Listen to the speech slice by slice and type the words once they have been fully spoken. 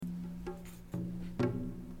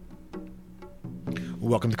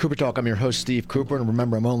Welcome to Cooper Talk. I'm your host, Steve Cooper, and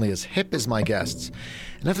remember, I'm only as hip as my guests.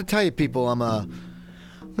 And I have to tell you, people, I'm going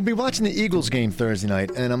to be watching the Eagles game Thursday night,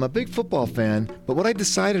 and I'm a big football fan, but what I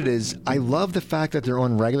decided is I love the fact that they're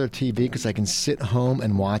on regular TV because I can sit home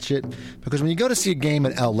and watch it. Because when you go to see a game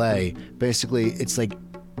in L.A., basically, it's like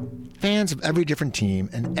fans of every different team,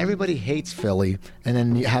 and everybody hates Philly. And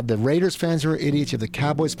then you have the Raiders fans who are idiots, you have the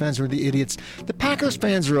Cowboys fans who are the idiots. The Packers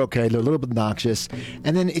fans are okay, they're a little bit obnoxious.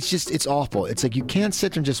 And then it's awful. It's like you can't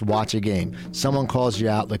sit there and just watch a game. Someone calls you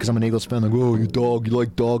out, like, because I'm an Eagles fan, like, oh, you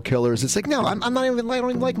like dog killers. It's like, no, I don't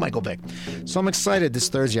even like Michael Vick. So I'm excited this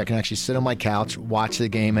Thursday I can actually sit on my couch, watch the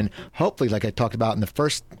game, and hopefully, like I talked about in the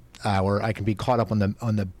first hour, I can be caught up on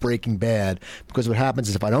the Breaking Bad, because what happens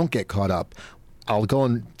is if I don't get caught up, I'll go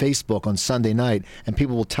on Facebook on Sunday night, and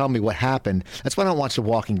people will tell me what happened. That's why I don't watch The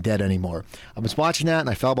Walking Dead anymore. I was watching that, and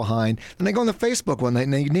I fell behind. Then I go on the Facebook one night,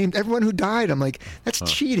 and they named everyone who died. I'm like, that's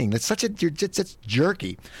cheating. That's that's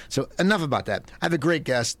jerky. So enough about that. I have a great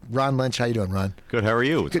guest, Ron Lynch. How you doing, Ron? Good. How are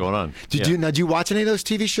you? What's going on? Did you watch any of those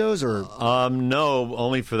TV shows, or? No,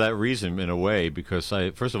 only for that reason, in a way, because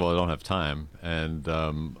first of all, I don't have time, and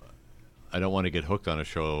I don't want to get hooked on a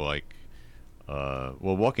show like.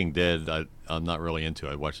 Walking Dead, I'm not really into.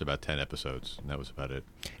 I watched about 10 episodes, and that was about it.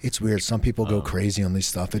 It's weird. Some people go crazy on this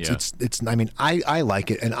stuff. It's. I mean, I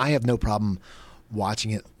like it, and I have no problem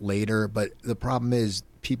watching it later. But the problem is,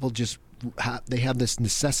 people just they have this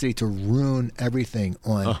necessity to ruin everything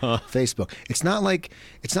on Facebook. It's not like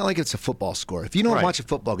it's a football score. If you don't watch a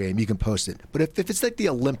football game, you can post it. But if it's like the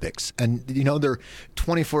Olympics, and they're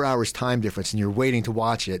 24 hours time difference, and you're waiting to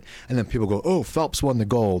watch it, and then people go, "Oh, Phelps won the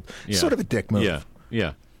gold." Yeah. Sort of a dick move.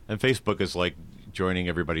 Yeah. And Facebook is like joining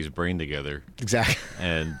everybody's brain together. Exactly.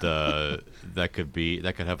 And that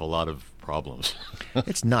could have a lot of problems.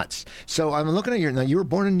 It's nuts. So I'm looking at now. You were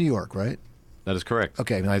born in New York, right? That is correct.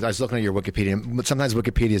 Okay, I was looking at your Wikipedia, but sometimes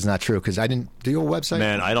Wikipedia is not true because I didn't do your website.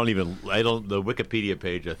 Man, the Wikipedia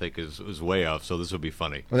page I think is way off, so this will be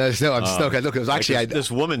funny. Well, I'm still okay. Look, it was actually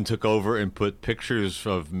this woman took over and put pictures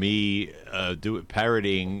of me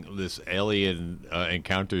parodying this Alien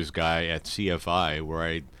Encounters guy at CFI where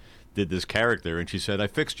I did this character, and she said, "I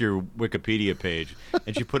fixed your Wikipedia page,"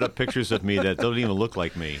 and she put up pictures of me that don't even look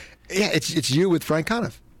like me. Yeah, it's you with Frank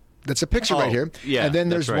Conniff. That's a picture right here. Yeah, and then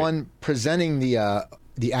there's one presenting the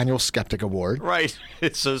annual Skeptic Award. Right.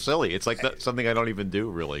 It's so silly. It's like something I don't even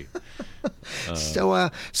do, really.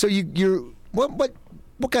 So you're what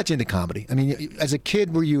got you into comedy? I mean, as a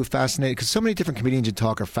kid, were you fascinated? Because so many different comedians you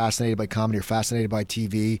talk are fascinated by comedy or fascinated by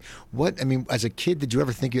TV. As a kid, did you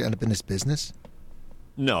ever think you'd end up in this business?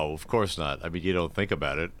 No, of course not. I mean, you don't think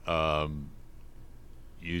about it.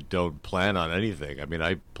 You don't plan on anything. I mean,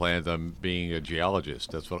 I planned on being a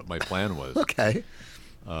geologist. That's what my plan was. Okay.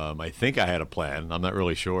 I think I had a plan. I'm not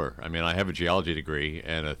really sure. I mean, I have a geology degree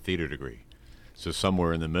and a theater degree. So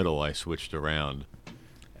somewhere in the middle, I switched around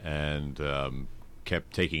and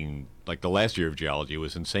kept taking, like the last year of geology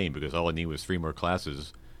was insane because all I needed was 3 more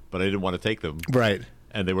classes, but I didn't want to take them. Right.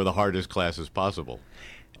 And they were the hardest classes possible.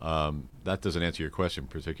 That doesn't answer your question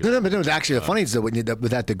particularly. No, but it was actually the funny is that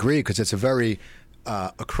with that degree, because it's a very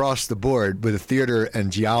across the board with the theater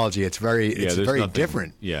and geology, it's very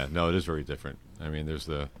different. Yeah, no, it is very different. I mean, there's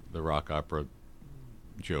the rock opera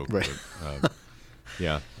joke. Right. But,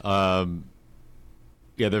 yeah.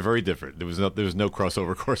 Yeah, they're very different. There was no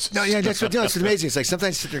crossover courses. No, yeah, that's it's amazing. It's like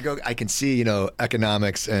sometimes you sit there and go, I can see,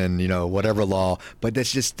 economics and whatever law, but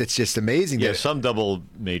that's just amazing. Yeah, some double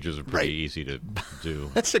majors are pretty easy to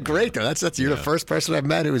do. That's great though. You're the first person I've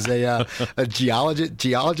met who was a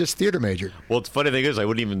geologist theater major. Well, the funny thing is, I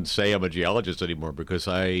wouldn't even say I'm a geologist anymore because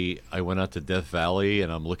I went out to Death Valley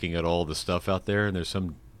and I'm looking at all the stuff out there, and there's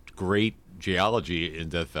some great geology in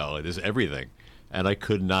Death Valley. There's everything, and I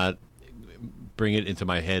could not bring it into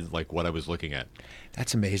my head like what I was looking at.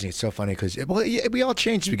 That's amazing. It's so funny because we all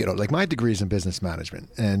change as we get older. Like my degree is in business management,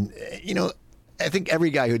 and I think every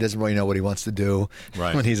guy who doesn't really know what he wants to do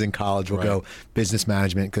when he's in college will go business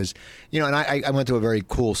management because and I went to a very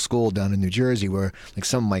cool school down in New Jersey where like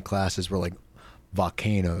some of my classes were like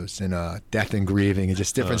volcanoes and death and grieving and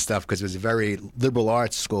just different stuff because it was a very liberal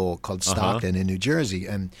arts school called Stockton in New Jersey,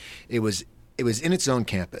 and it was in its own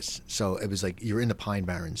campus. So it was like you're in the Pine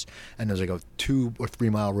Barrens, and there's like a 2 or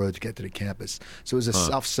 3 mile road to get to the campus. So it was a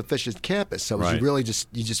self-sufficient campus. So it was really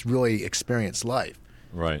you just really experienced life.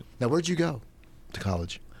 Right. Now, where'd you go to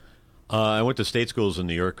college? I went to state schools in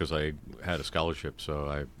New York because I had a scholarship. So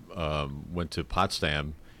I went to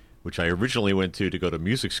Potsdam, which I originally went to go to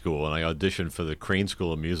music school, and I auditioned for the Crane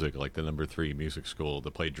School of Music, like the #3 music school,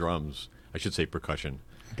 to play drums. I should say percussion.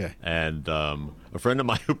 Okay. And a friend of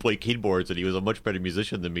mine who played keyboards, and he was a much better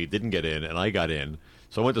musician than me, didn't get in, and I got in.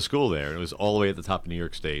 So I went to school there, and it was all the way at the top of New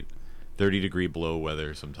York State, 30-degree below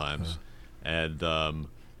weather sometimes. And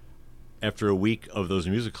after a week of those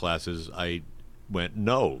music classes, I went,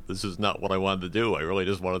 no, this is not what I wanted to do. I really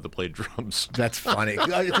just wanted to play drums. That's funny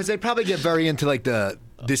because they probably get very into like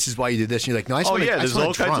this is why you do this. And you're like, no, I just there's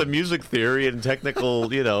all kinds of music theory and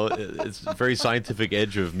technical, it's a very scientific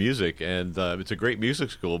edge of music, and it's a great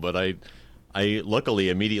music school. But I luckily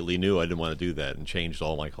immediately knew I didn't want to do that and changed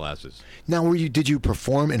all my classes. Now, did you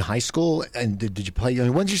perform in high school, and did you play?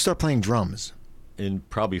 When did you start playing drums? In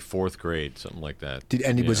probably fourth grade, something like that.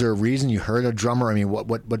 Was there a reason you heard a drummer? I mean,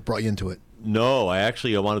 what brought you into it? No, I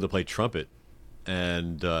wanted to play trumpet,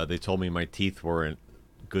 and they told me my teeth weren't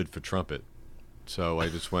good for trumpet. So I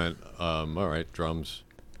just went, all right, drums.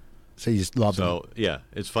 So you just loved So, yeah,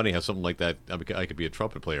 it's funny how something like that, I could be a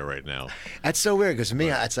trumpet player right now. That's so weird because for me,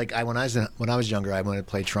 it's like when I was younger, I wanted to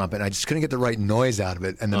play trumpet, and I just couldn't get the right noise out of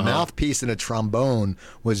it. And the mouthpiece in a trombone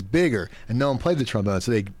was bigger, and no one played the trombone, so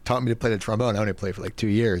they taught me to play the trombone. I only played for like 2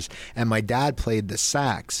 years. And my dad played the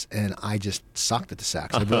sax, and I just sucked at the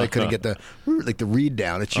sax. I really couldn't get the reed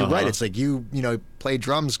down. You're right. It's like you play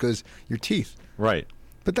drums because your teeth. Right.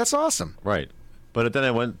 But that's awesome. Right. But then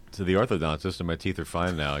I went to the orthodontist, and my teeth are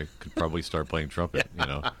fine now. I could probably start playing trumpet,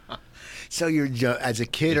 So as a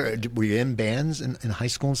kid, or were you in bands in high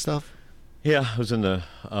school and stuff? Yeah, I was in the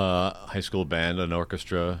high school band, an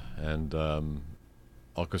orchestra, and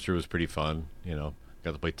orchestra was pretty fun. Got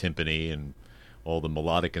to play timpani and all the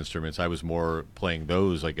melodic instruments. I was more playing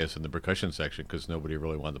those, I guess, in the percussion section because nobody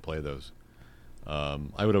really wanted to play those.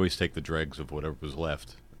 I would always take the dregs of whatever was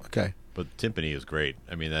left. Okay. But timpani is great.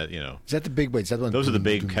 I mean, that. Is that the big weights? Those are the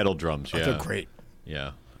big kettle drums. Yeah, they're great.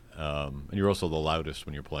 Yeah, and you're also the loudest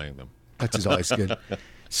when you're playing them. That's always good.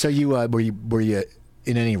 So you were you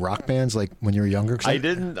in any rock bands like when you were younger?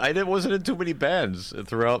 I wasn't in too many bands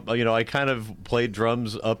throughout. I kind of played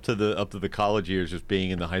drums up to the college years, just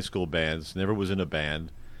being in the high school bands. Never was in a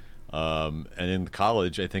band. And in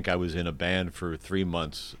college, I think I was in a band for 3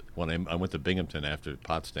 months when I went to Binghamton after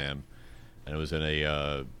Potsdam, and I was in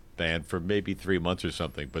a band for maybe 3 months or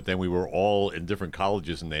something. But then we were all in different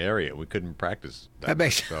colleges in the area. We couldn't practice that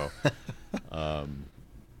much, so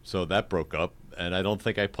so that broke up, and I don't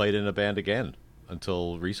think I played in a band again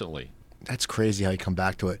until recently. That's crazy how you come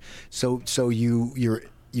back to it. So you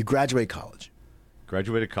graduate college.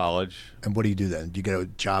 Graduated college. And what do you do then? Do you get a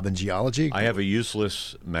job in geology? I have a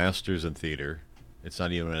useless master's in theater. It's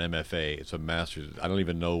not even an MFA. It's a master's. I don't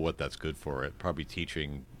even know what that's good for. Probably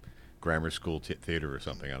teaching grammar school theater or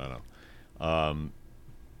something. I don't know.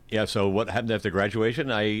 Yeah. So what happened after graduation?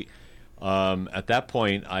 At that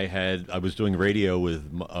point, I was doing radio with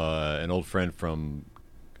an old friend from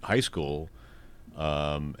high school,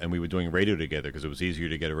 and we were doing radio together because it was easier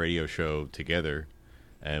to get a radio show together,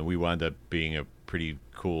 and we wound up being a pretty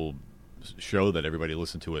cool show that everybody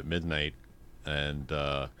listened to at midnight, and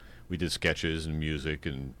we did sketches and music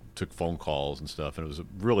and took phone calls and stuff, and it was a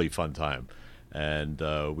really fun time. And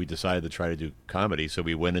we decided to try to do comedy, so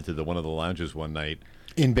we went into one of the lounges one night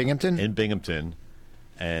in Binghamton.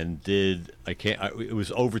 And it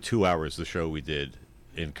was over 2 hours, the show we did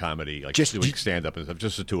in comedy, like just doing stand-up and stuff,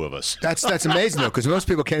 just the two of us. That's amazing, though, because most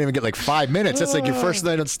people can't even get like 5 minutes. That's like your first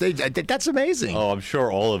night on stage. That's amazing. Oh, I'm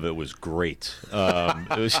sure all of it was great.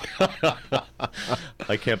 It was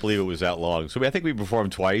I can't believe it was that long. So I think we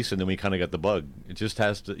performed twice, and then we kind of got the bug. It just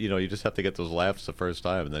has to, you just have to get those laughs the first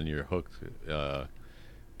time, and then you're hooked.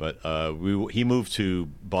 But he moved to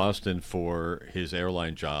Boston for his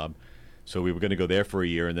airline job. So we were going to go there for a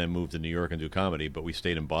year and then move to New York and do comedy, but we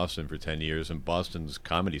stayed in Boston for 10 years, and Boston's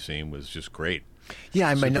comedy scene was just great. Yeah,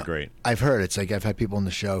 I mean, great. I've heard. It's like I've had people on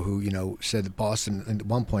the show who, said that Boston, at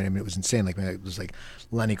one point, I mean, it was insane. Like, it was like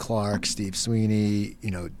Lenny Clark, Steve Sweeney,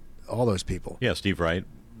 all those people. Yeah, Steve Wright,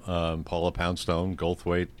 Paula Poundstone,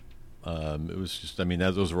 Goldthwait. It was just, I mean,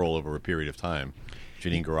 those were all over a period of time.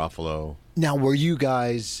 Janine Garofalo. Now, were you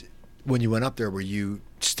guys, when you went up there, were you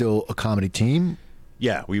still a comedy team?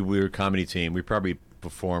 Yeah, we were a comedy team. We probably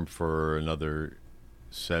performed for another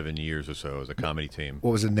 7 years or so as a comedy team. What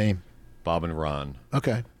was the name? Bob and Ron.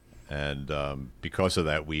 Okay. And because of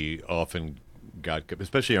that, we often got,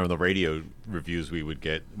 especially on the radio reviews we would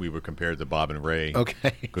get, we were compared to Bob and Ray.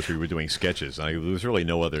 Okay. Because we were doing sketches. There was really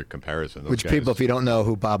no other comparison. Which guys, people, if you don't know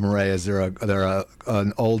who Bob and Ray is, they're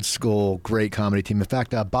an old school great comedy team. In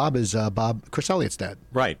fact, Bob is Chris Elliott's dad.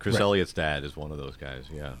 Right. Chris Elliott's dad is one of those guys.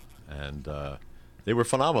 Yeah. And they were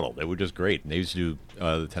phenomenal. They were just great. And they used to do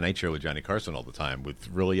the Tonight Show with Johnny Carson all the time with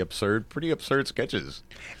really pretty absurd sketches.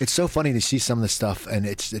 It's so funny to see some of the stuff, and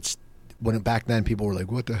it's when back then people were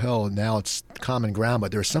like, what the hell? And now it's common ground.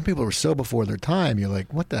 But there were some people who were so before their time. You're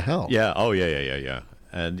like, what the hell? Yeah. Oh, yeah.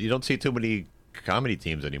 And you don't see too many comedy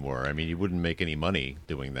teams anymore. I mean, you wouldn't make any money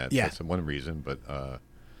doing that. Yeah. That's one reason. But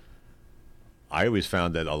I always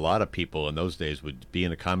found that a lot of people in those days would be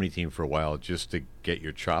in a comedy team for a while just to get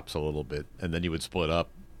your chops a little bit, and then you would split up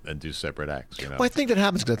and do separate acts. You know? Well, I think that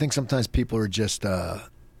happens because I think sometimes people are just.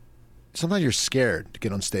 Sometimes you're scared to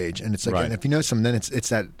get on stage, and it's like, Right. and if you know some, then it's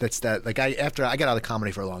that. Like after I got out of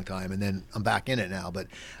comedy for a long time, and then I'm back in it now. But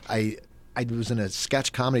I was in a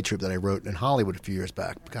sketch comedy troupe that I wrote in Hollywood a few years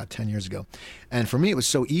back, 10 years ago, and for me it was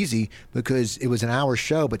so easy because it was an hour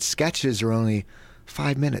show, but sketches are only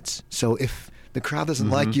 5 minutes. So if the crowd doesn't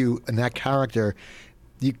like you and that character,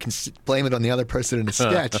 you can blame it on the other person in the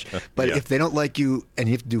sketch. But Yeah. if they don't like you and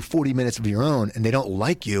you have to do 40 minutes of your own and they don't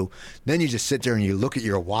like you, then you just sit there and you look at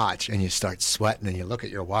your watch and you start sweating and you look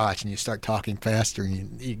at your watch and you start talking faster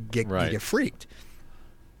and you get freaked.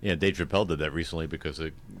 Yeah, Dave Chappelle did that recently because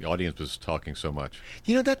the audience was talking so much.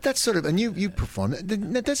 You know, that's sort of, and you perform.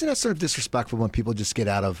 Doesn't that sort of disrespectful when people just get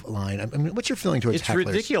out of line? I mean, what's your feeling towards It's hecklers?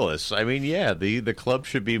 ridiculous. I mean, yeah, the club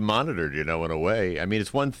should be monitored, in a way. I mean,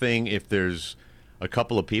 it's one thing if there's a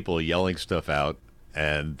couple of people yelling stuff out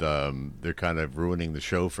and they're kind of ruining the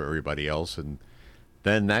show for everybody else, and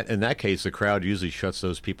then in that case, the crowd usually shuts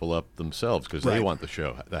those people up themselves because they Right. want the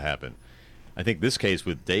show to happen. I think this case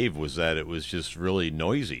with Dave was that it was just really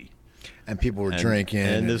noisy. And people were And, drinking.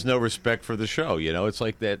 and there's no respect for the show. It's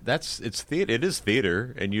like that. It's theater. It is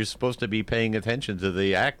theater, and you're supposed to be paying attention to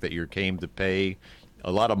the act that you came to pay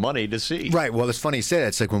a lot of money to see. Right. Well, it's funny you say that.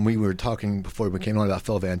 It's like when we were talking before we came on about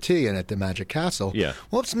Phil Van T and at the Magic Castle. Yeah.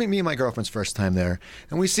 Well, it's me and my girlfriend's first time there,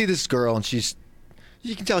 and we see this girl, and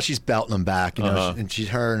you can tell she's belting them back, and she's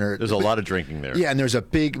her and her. There's a lot of drinking there. Yeah, and it was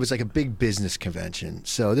like a big business convention.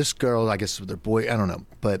 So this girl, I guess with her boy, I don't know,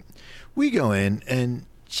 but we go in and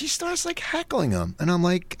she starts like heckling them, and I'm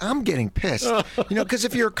like, I'm getting pissed, because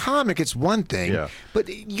if you're a comic, it's one thing, Yeah. but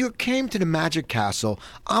you came to the Magic Castle.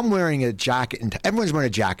 I'm wearing a jacket, and everyone's wearing a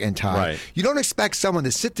jacket and tie. Right. You don't expect someone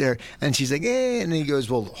to sit there, and she's like, and he goes,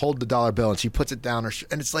 well, hold the dollar bill, and she puts it down,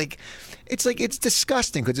 and it's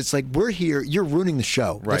disgusting because it's like we're here, you're ruining the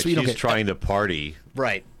show. Right. That's what you don't She's get. trying to party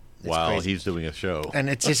Right. It's while crazy. he's doing a show. And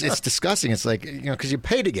it's disgusting. It's like, because you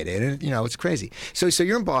pay to get in, and it's crazy. So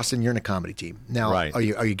you're in Boston. You're in a comedy team now. Right. Are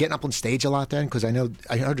you getting up on stage a lot then? Because I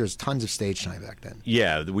heard there's tons of stage time back then.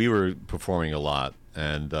 Yeah, we were performing a lot,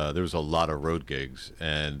 and there was a lot of road gigs,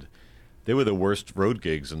 and they were the worst road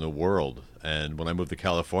gigs in the world. And when I moved to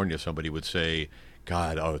California, somebody would say,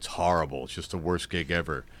 God, it's horrible. It's just the worst gig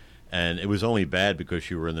ever. And it was only bad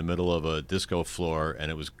because you were in the middle of a disco floor,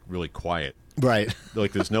 and it was really quiet. Right.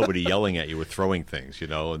 Like there's nobody yelling at you or throwing things,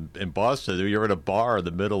 And in Boston, you're in a bar in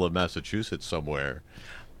the middle of Massachusetts somewhere.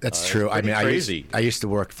 That's true. I mean, crazy. I used to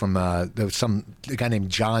work from there was a guy named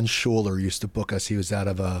John Schuler used to book us. He was out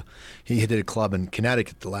of he did a club in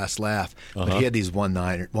Connecticut, The Last Laugh. But he had these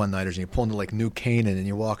one-nighters, and you pull into like New Canaan, and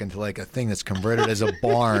you walk into like a thing that's converted as a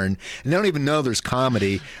barn, and they don't even know there's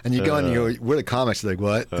comedy. And you go in, and you're, we're the comics. They're like,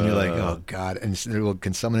 what? And you're like, oh God. And they're like, well,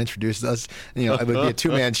 can someone introduce us? And, it would be a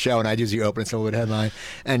two-man show, and I'd usually open, and someone would headline.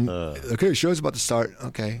 And okay, show's about to start.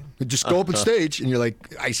 Okay, just go up on stage, and you're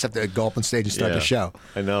like, I just have to go up on stage and start the show.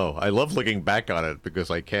 I know. I love looking back on it because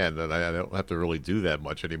I can, and I don't have to really do that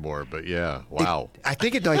much anymore. But yeah, wow. I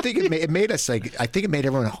think it made us like. I think it made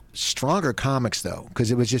everyone stronger comics though, because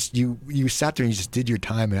it was just you sat there and you just did your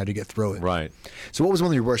time and had to get through it. Right. So what was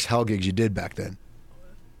one of your worst hell gigs you did back then?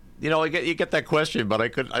 You get that question, but I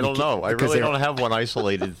don't know. I really don't have one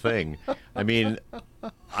isolated thing. I mean,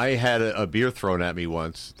 I had a beer thrown at me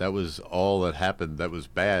once. That was all that happened. That was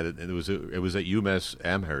bad. And it was at UMass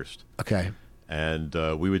Amherst. Okay. And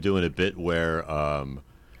we were doing a bit where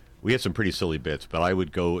we had some pretty silly bits, but we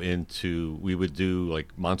would do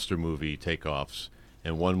like monster movie takeoffs,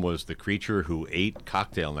 and one was the creature who ate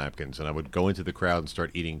cocktail napkins, and I would go into the crowd and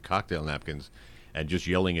start eating cocktail napkins and just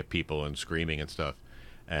yelling at people and screaming and stuff.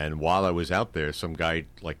 And while I was out there, some guy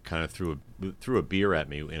like kind of threw a beer at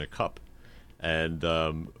me in a cup, and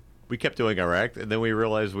we kept doing our act, and then we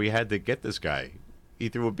realized we had to get this guy. He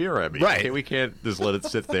threw a beer at me. Right. We can't just let it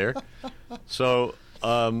sit there. So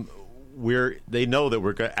they know that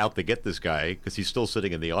we're out to get this guy because he's still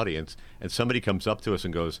sitting in the audience, and somebody comes up to us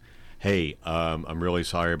and goes, hey, I'm really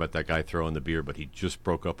sorry about that guy throwing the beer, but he just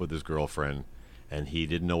broke up with his girlfriend, and he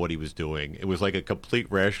didn't know what he was doing. It was like a complete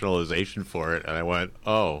rationalization for it, and I went,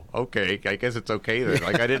 "Oh, okay, I guess it's okay then."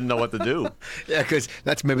 Like I didn't know what to do. Yeah, because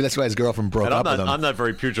maybe that's why his girlfriend broke up with him. I'm not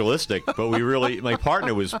very pugilistic, but my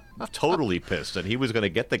partner was totally pissed, and he was going to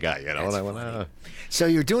get the guy, you know. That's and I went, So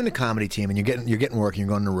you're doing the comedy team, and you're getting work, and you're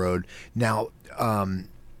going on the road. Now,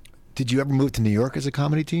 did you ever move to New York as a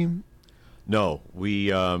comedy team? No,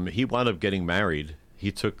 he wound up getting married.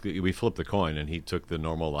 We flipped the coin, and he took the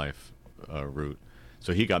normal life route.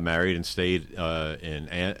 So he got married and stayed in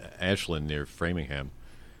Ashland near Framingham.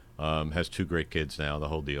 Has 2 great kids now, the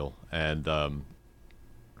whole deal, and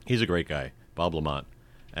he's a great guy, Bob Lamont.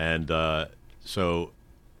 And so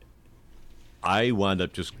I wound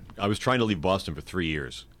up I was trying to leave Boston for 3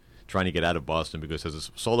 years, trying to get out of Boston because as a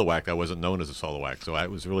solo act, I wasn't known as a solo act, so it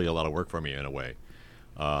was really a lot of work for me in a way.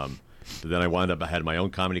 But then I had my own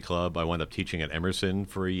comedy club. I wound up teaching at Emerson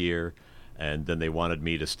for a year, and then they wanted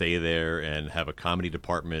me to stay there and have a comedy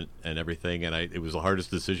department and everything. And it was the hardest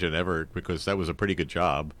decision ever because that was a pretty good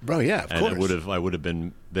job. Bro, yeah, of course. And I would have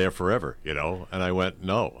been there forever, you know. And I went,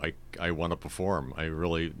 no, I want to perform. I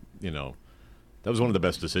really, you know, that was one of the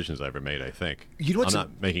best decisions I ever made, I think. I'm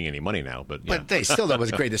not making any money now, but yeah. But they still, that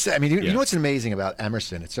was a great decision. I mean, you know what's amazing about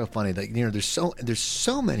Emerson? It's so funny that, you know, there's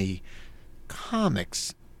so many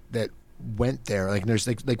comics that went there. Like there's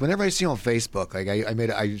like whenever I see on Facebook, like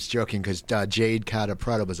I was joking because Jade Cata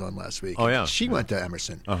Prada was on last week. Oh yeah, she went to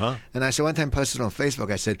Emerson. Uh-huh. And I one time posted on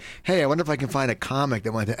Facebook. I said, "Hey, I wonder if I can find a comic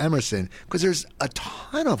that went to Emerson because there's a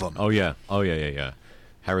ton of them." Oh yeah.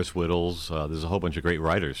 Harris Whittles. There's a whole bunch of great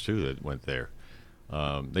writers too that went there.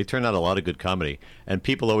 They turned out a lot of good comedy, and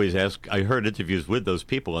people always ask. I heard interviews with those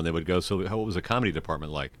people, and they would go, "So, what was the comedy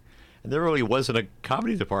department like?" And there really wasn't a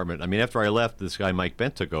comedy department. I mean, after I left, this guy Mike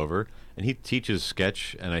Bent took over, and he teaches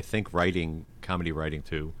sketch and I think comedy writing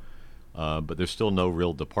too. But there's still no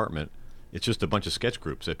real department. It's just a bunch of sketch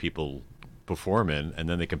groups that people perform in, and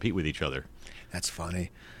then they compete with each other. That's funny.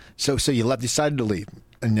 So you decided to leave,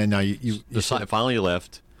 and then now you finally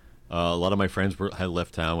left. A lot of my friends had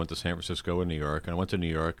left town, went to San Francisco and New York, and I went to New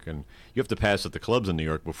York. And you have to pass at the clubs in New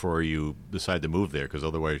York before you decide to move there, because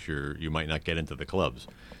otherwise you might not get into the clubs.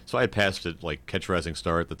 So I had passed at like Catch a Rising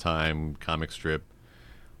Star at the time, Comic Strip,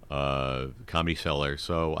 Comedy Cellar.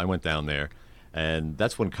 So I went down there, and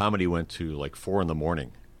that's when comedy went to like 4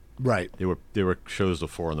 a.m. Right. There were shows till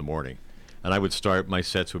 4 a.m. And I would my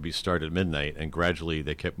sets would be start at midnight, and gradually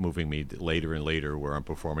they kept moving me later and later, where I'm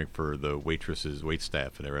performing for the waitresses, wait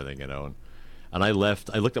staff, and everything, you know. And I left.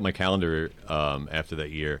 I looked at my calendar after that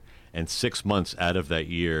year, and 6 months out of that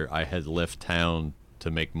year, I had left town to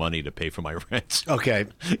make money to pay for my rent. Okay.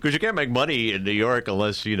 Because you can't make money in New York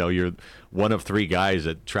unless you're one of 3 guys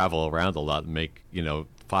that travel around a lot and make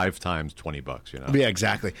 5 times $20. You know. Yeah,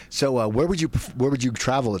 exactly. So where would you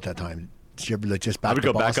travel at that time? Did you ever just back? I would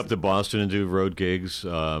go back up to Boston and do road gigs.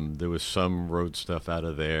 There was some road stuff out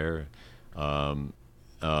of there, and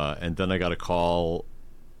then I got a call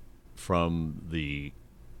from the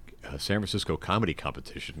San Francisco Comedy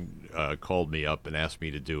Competition. Called me up and asked me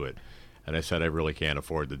to do it, and I said I really can't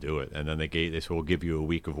afford to do it. And then they said we'll give you a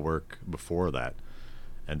week of work before that,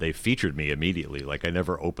 and they featured me immediately. Like I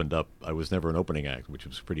never opened up. I was never an opening act, which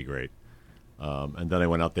was pretty great. And then I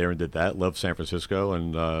went out there and did that. Loved San Francisco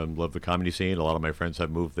and loved the comedy scene. A lot of my friends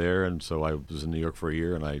had moved there, and so I was in New York for a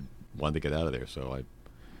year, and I wanted to get out of there, so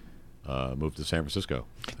I moved to San Francisco.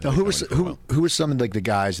 Now, who were some of like the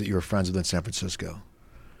guys that you were friends with in San Francisco?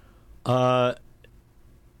 Well,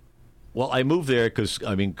 I moved there because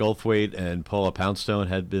Gulfweight and Paula Poundstone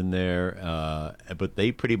had been there, but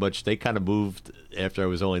they kind of moved after I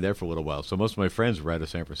was only there for a little while. So most of my friends were out of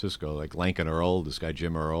San Francisco, like Lankin Earl, this guy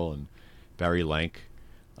Jim Earl, and Barry Lank.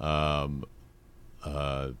 I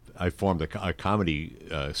formed a comedy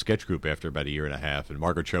sketch group after about a year and a half, and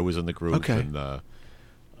Margaret Cho was in the group. Okay.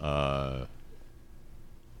 And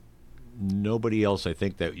nobody else, I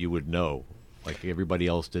think, that you would know. Like everybody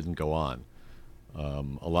else didn't go on.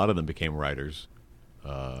 A lot of them became writers.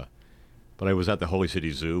 But I was at the Holy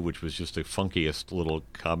City Zoo, which was just the funkiest little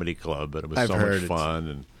comedy club, and it was so much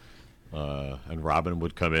fun. And Robin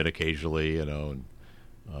would come in occasionally, and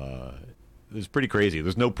it was pretty crazy.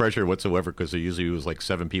 There's no pressure whatsoever because there usually was like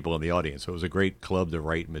 7 people in the audience. So it was a great club to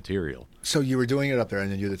write material. So you were doing it up there,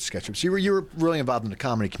 and then you did sketch groups. So you were really involved in the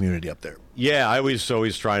comedy community up there. Yeah, I was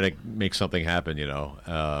always trying to make something happen.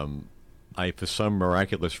 I, for some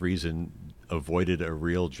miraculous reason, avoided a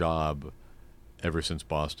real job ever since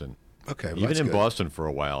Boston. Okay, well, even in good. Boston for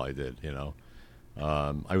a while, I did.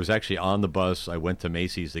 I was actually on the bus. I went to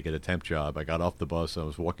Macy's to get a temp job. I got off the bus. I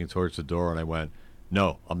was walking towards the door, and I went,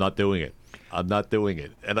 "No, I'm not doing it. I'm not doing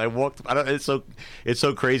it." And I walked. It's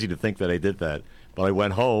so crazy to think that I did that. But I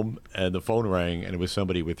went home and the phone rang and it was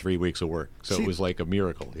somebody with 3 weeks of work. So See, it was like a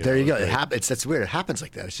miracle. There you go. It happens. That's weird. It happens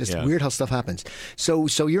like that. It's just Yeah. weird how stuff happens. So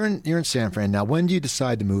you're in San Fran now. When do you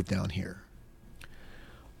decide to move down here?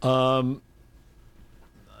 Well,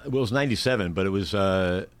 it was 97, but it was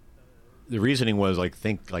the reasoning was I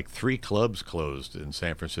think like 3 clubs closed in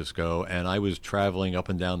San Francisco, and I was traveling up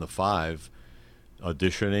and down the 5,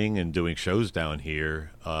 auditioning and doing shows down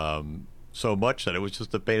here. So much that it was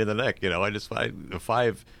just a pain in the neck. The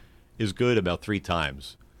 5 is good about 3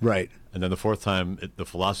 times, Right. and then the 4th time the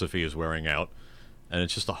philosophy is wearing out, and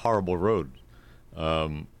it's just a horrible road.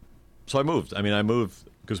 So I moved. I moved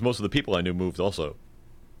because most of the people I knew moved also,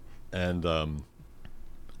 and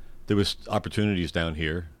there was opportunities down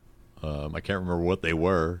here. I can't remember what they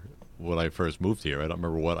were when I first moved here. I don't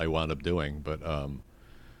remember what I wound up doing, but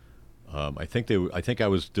I think I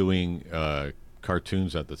was doing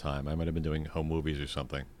cartoons at the time. I might have been doing home movies or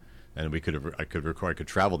something, and I could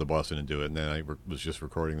travel to Boston and do it, and then I was just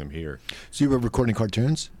recording them here. So you were recording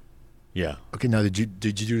cartoons? Yeah. Okay. Now, did you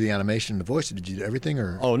do the animation and the voice? Or did you do everything?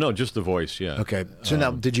 Or Oh no, just the voice. Yeah. okay. So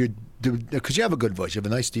now, did you do? Because you have a good voice. You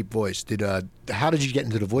have a nice deep voice. How did you get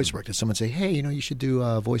into the voice work? Did someone say, "Hey, you should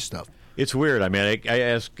do voice stuff"? It's weird. I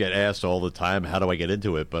get asked all the time, how do I get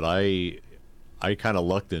into it? But I kind of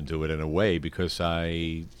lucked into it in a way because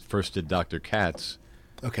I first did Dr. Katz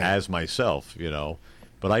Okay. as myself,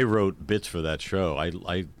 But I wrote bits for that show.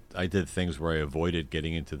 I did things where I avoided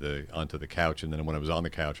getting onto the couch, and then when I was on the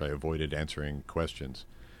couch, I avoided answering questions.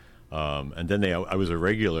 And then I was a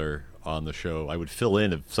regular on the show. I would fill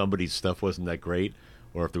in if somebody's stuff wasn't that great,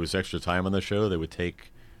 or if there was extra time on the show, they would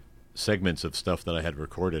take segments of stuff that I had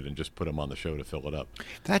recorded and just put them on the show to fill it up.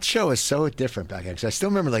 That show is so different back then. 'Cause I still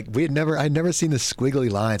remember, I'd never seen the squiggly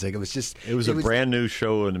lines. Like it was a brand new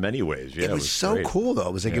show in many ways. Yeah, it was so great. cool though.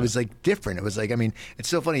 It was different. It was it's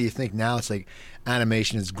so funny. You think now it's like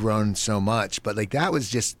animation has grown so much, but that was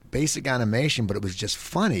just basic animation, but it was just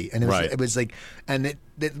funny, and it was and it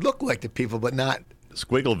looked like the people, but not.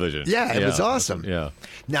 Squiggle vision. Yeah, it was awesome. Yeah.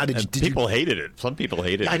 Now, did people hated it? Some people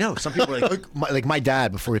hated it. I know. Some people were like my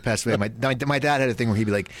dad before he passed away. My dad had a thing where he'd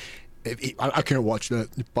be like, I can't watch that.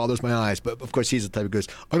 It bothers my eyes. But of course, he's the type who goes,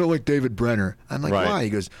 I don't like David Brenner. I'm like, why? He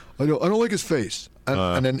goes, I don't like his face.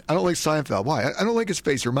 And then I don't like Seinfeld. Why? I don't like his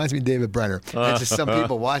face. It reminds me of David Brenner. And just some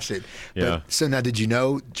people watch it. Yeah. So now, did you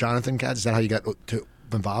know Jonathan Katz? Is that how you got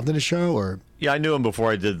involved in the show? Or yeah, I knew him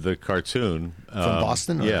before I did the cartoon from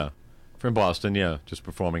Boston. Or? Yeah. From Boston, yeah, just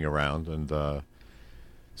performing around, and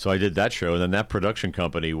so I did that show, and then that production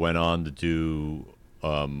company went on to do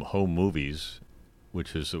home movies,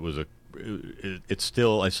 which is I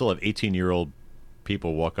still have 18-year-old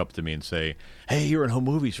people walk up to me and say, "Hey, you're in home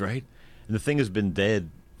movies, right?" And the thing has been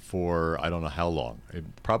dead for I don't know how long,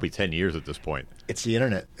 probably 10 years at this point. It's the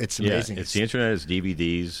internet. It's amazing. Yeah, it's the internet. It's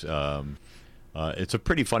DVDs. It's a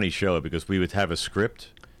pretty funny show because we would have a script,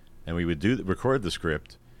 and we would record the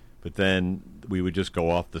script. But then we would just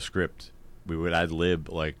go off the script. We would ad lib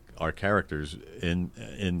like our characters in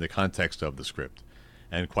the context of the script,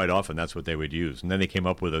 and quite often that's what they would use. And then they came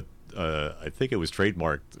up with I think it was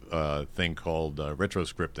trademarked thing called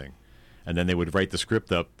retroscripting, and then they would write the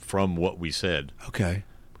script up from what we said. Okay.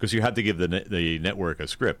 Because you have to give the network a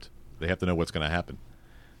script. They have to know what's going to happen.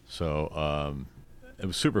 So it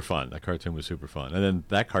was super fun. That cartoon was super fun, and then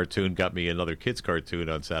that cartoon got me another kids cartoon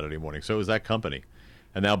on Saturday morning. So it was that company.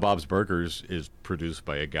 And now Bob's Burgers is produced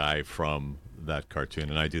by a guy from that cartoon,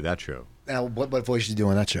 and I do that show. Now, what voice do you do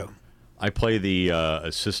on that show? I play the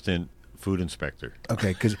assistant food inspector. Okay,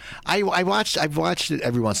 because I've watched it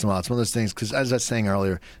every once in a while. It's one of those things, because as I was saying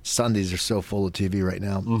earlier, Sundays are so full of TV right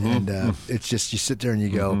now. Mm-hmm. And it's just, you sit there and you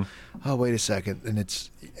go, oh, wait a second.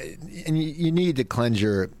 And you need to cleanse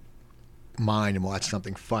your mind and watch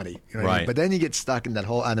something funny, what I mean? But then you get stuck in that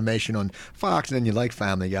whole animation on Fox, and then you like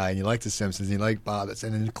Family Guy, and you like The Simpsons, and you like Bob,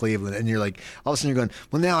 and in Cleveland, and you're like, all of a sudden you're going,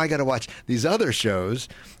 well, now I got to watch these other shows,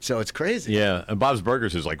 so it's crazy. Yeah, and Bob's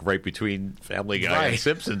Burgers is like right between Family Guy and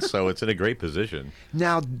Simpsons, so it's in a great position.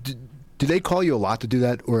 Now, do they call you a lot to do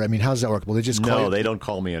that, or how does that work? Well, they just call you? No, they don't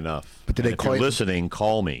call me enough. But do they call if you? You're listening,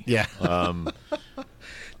 call me. Yeah.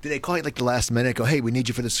 Do they call you like the last minute? Go, hey, we need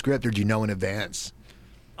you for the script, or do you know in advance?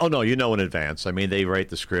 Oh, no, you know in advance. I mean, they write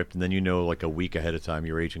the script, and then like a week ahead of time,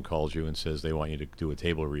 your agent calls you and says they want you to do a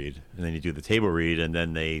table read. And then you do the table read, and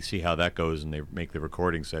then they see how that goes, and they make the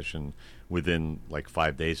recording session within like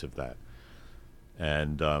 5 days of that.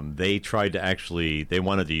 And they tried to they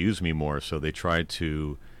wanted to use me more, so they tried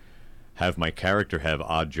to have my character have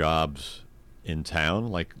odd jobs in town,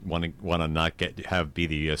 like want to not be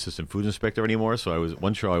the assistant food inspector anymore. So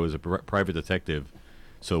one show I was a private detective.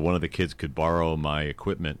 So one of the kids could borrow my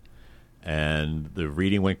equipment And the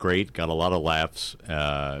reading went great, got a lot of laughs.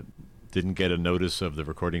 Didn't get a notice of the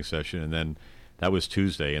recording session, and then that was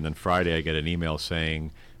Tuesday. And then Friday, I get an email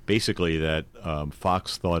saying basically that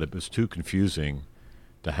Fox thought it was too confusing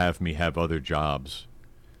to have me have other jobs.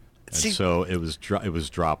 And so it was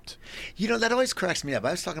dropped. You know, that always cracks me up.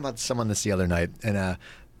 I was talking about someone this the other night, and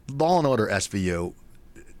Law and Order SVU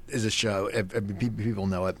is a show. People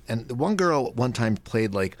know it. And the one girl one time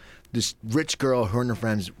played like this rich girl, her and her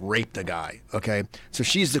friends raped a guy, okay? So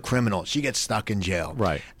she's the criminal. She gets stuck in jail.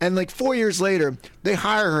 Right. And like 4 years later, they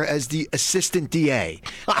hire her as the assistant DA.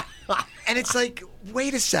 And it's like,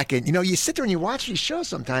 wait a second. You know, you sit there and you watch these shows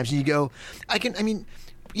sometimes and you go,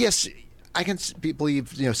 yes, I can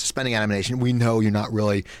believe, you know, suspending animation. We know you're not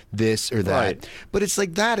really this or that. Right. But it's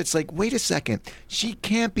like that. It's like, wait a second. She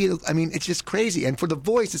can't be, I mean, it's just crazy. And for the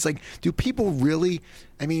voice, it's like, do people really,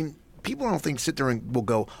 I mean, people don't think sit there and will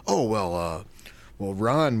go, oh, well,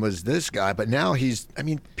 Ron was this guy, but now he's, I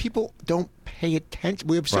mean, people don't pay attention.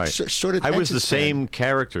 We have such sort of I was the same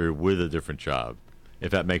character with a different job,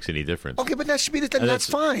 if that makes any difference. Okay, but that should be, that's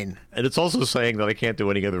fine. And it's also saying that I can't do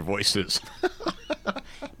any other voices.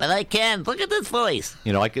 But I can. Look at this voice.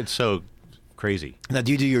 You know, it's so crazy. Now,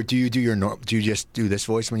 do you just do this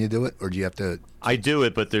voice when you do it, or do you have to? I do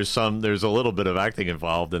it, but there's a little bit of acting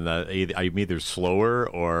involved in that. I'm either slower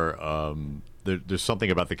or there's something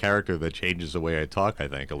about the character that changes the way I talk. I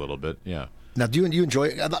think a little bit. Yeah. Now, do you enjoy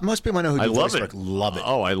it? Most people I know who do voice work love it.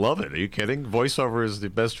 Oh, I love it. Are you kidding? Voiceover is the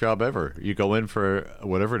best job ever. You go in for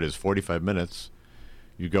whatever it is, 45 minutes.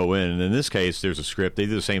 You go in, and in this case, there's a script. They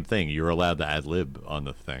do the same thing. You're allowed to ad lib on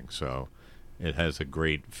the thing, so it has a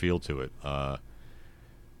great feel to it.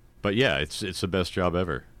 But yeah, it's the best job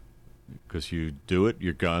ever because you do it.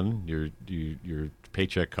 You're done. Your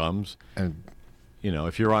paycheck comes. And you know,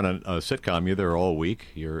 if you're on a sitcom, you're there all week.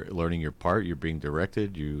 You're learning your part. You're being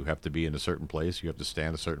directed. You have to be in a certain place. You have to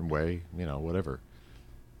stand a certain way. You know, whatever.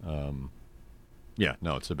 Yeah,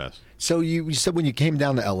 no, it's the best. So you said when you came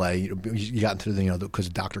down to L.A., you got into the, because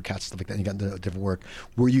of Dr. Katz stuff like that, you got into different work.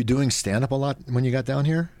 Were you doing stand-up a lot when you got down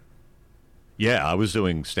here? Yeah, I was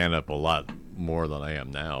doing stand-up a lot more than I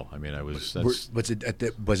am now. I mean, I was. Was it at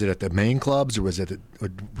the main clubs or was it?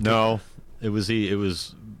 No, it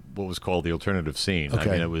was what was called the alternative scene. Okay.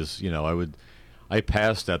 I mean, it was I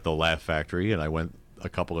passed at the Laugh Factory and I went a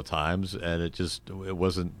couple of times and it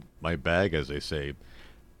wasn't my bag, as they say.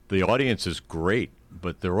 The audience is great,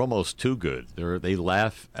 but they're almost too good. They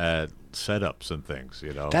laugh at setups and things,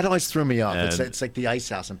 That always threw me off. It's like the Ice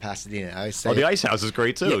House in Pasadena. I say, the Ice House is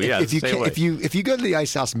great too. Yeah, if you go to the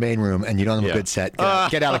Ice House main room and you don't have a good set,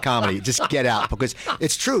 get out of comedy. Just get out, because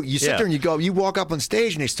it's true. You sit there and you walk up on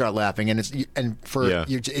stage and they start laughing, and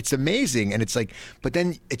it's amazing, and it's like, but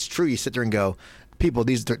then it's true. You sit there and go, people,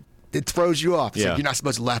 it throws you off. It's like you're not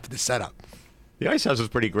supposed to laugh at the setup. The Ice House is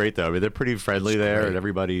pretty great, though. I mean, they're pretty friendly there, and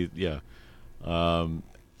everybody,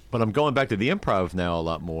 but I'm going back to the Improv now a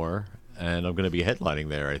lot more, and I'm going to be headlining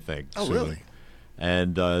there, I think. Oh, soon. really?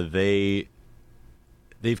 And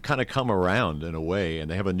they've kind of come around in a way, and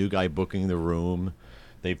they have a new guy booking the room.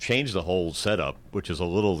 They've changed the whole setup, which is a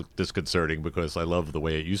little disconcerting because I love the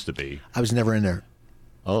way it used to be. I was never in there.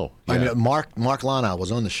 Oh, yeah. I mean, Mark Lana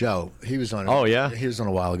was on the show. He was on. Oh, yeah? He was on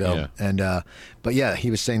a while ago. Yeah. And but yeah,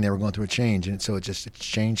 he was saying they were going through a change, and so it's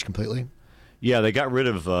changed completely. Yeah, they got rid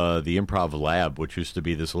of the Improv Lab, which used to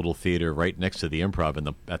be this little theater right next to the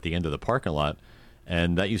Improv at the end of the parking lot,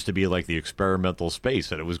 and that used to be like the experimental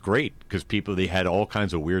space, and it was great because they had all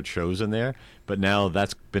kinds of weird shows in there, but now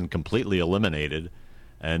that's been completely eliminated.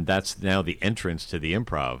 And that's now the entrance to the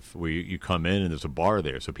Improv, where you come in and there's a bar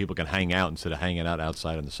there, so people can hang out instead of hanging out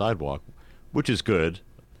outside on the sidewalk, which is good.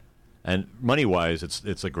 And money-wise,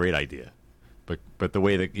 it's a great idea. But the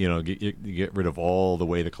way that you get rid of all the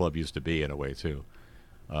way the club used to be in a way too,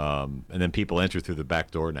 and then people enter through the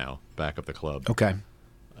back door now, back of the club. Okay.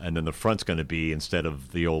 And then the front's going to be, instead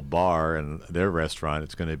of the old bar and their restaurant,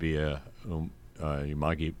 it's going to be a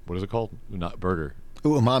umagi. What is it called? Not burger.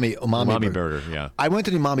 Ooh, umami burger. Yeah. I went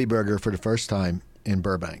to the Umami Burger for the first time in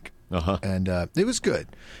Burbank, and it was good,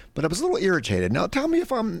 but I was a little irritated. Now, tell me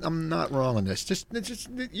if I'm not wrong on this. Just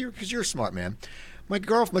because you're a smart man. My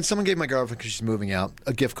girlfriend, someone gave my girlfriend, because she's moving out,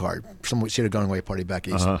 a gift card. She had a going away party back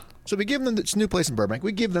east, so we give them. It's a new place in Burbank.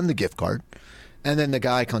 We give them the gift card, and then the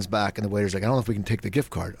guy comes back, and the waiter's like, "I don't know if we can take the gift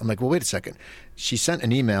card." I'm like, "Well, wait a second." She sent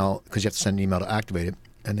an email, because you have to send an email to activate it.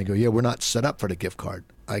 And they go, "Yeah, we're not set up for the gift card."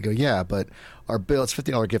 I go, "Yeah, but our bill, it's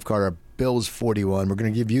 $50 gift card. Our bill's $41. We're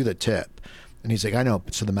going to give you the tip." And he's like, "I know."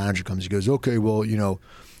 So the manager comes. He goes, "Okay, well,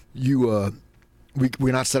 we're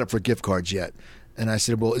not set up for gift cards yet." And I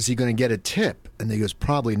said, well, is he going to get a tip? And he goes,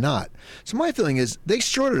 probably not. So my feeling is they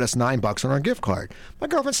shorted us $9 on our gift card. My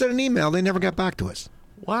girlfriend sent an email. They never got back to us.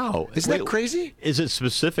 Wow. Isn't that crazy? Is it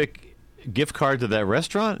specific gift card to that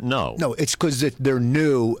restaurant? No. No, it's because they're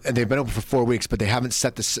new and they've been open for 4 weeks, but they haven't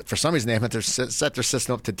for some reason, they haven't set their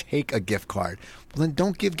system up to take a gift card. Well, then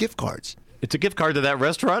don't give gift cards. It's a gift card to that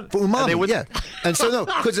restaurant? For Umami, yeah. And so, no,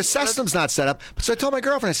 because the system's not set up. So I told my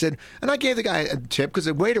girlfriend, I said, and I gave the guy a tip because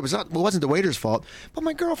the waiter it wasn't the waiter's fault. But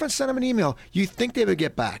my girlfriend sent him an email. You think they would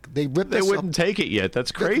get back. They wouldn't take it yet.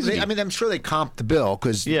 That's crazy. I'm sure they comped the bill,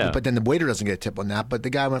 but then the waiter doesn't get a tip on that. But the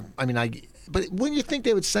guy went, but wouldn't you think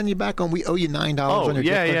they would send you back on, we owe you $9 on your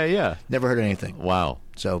gift card? Yeah. Never heard anything. Wow.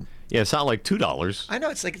 So. Yeah, it's not like $2. I know,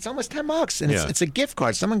 it's almost $10. And it's a gift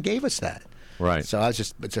card. Someone gave us that. Right. So I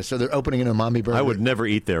was so they're opening an Umami burger. I would never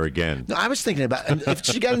eat there again. No, I was thinking about, and if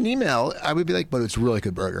she got an email, I would be like, but it's a really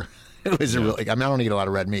good burger. It was a really, I don't eat a lot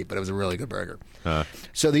of red meat, but it was a really good burger.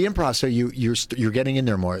 So the improv, so you're getting in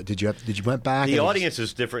there more. Did you went back? The audience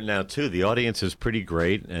is different now too. The audience is pretty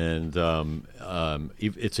great, and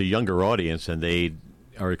it's a younger audience, and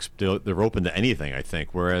they're open to anything. I think,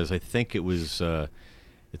 whereas I think it was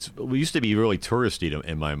we used to be really touristy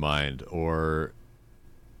in my mind, or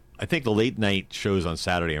I think the late night shows on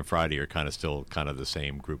Saturday and Friday are kind of still the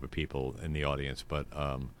same group of people in the audience, but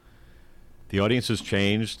the audience has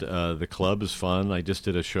changed. The club is fun. I just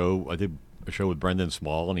did a show. I did a show with Brendan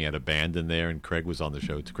Small, and he had a band in there, and Craig was on the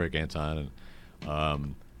show. It's Craig Anton,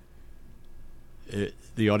 and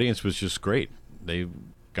the audience was just great. They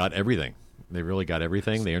got everything. They really got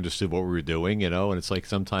everything. They understood what we were doing, and it's like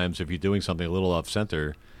sometimes if you're doing something a little off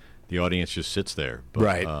center, the audience just sits there. But,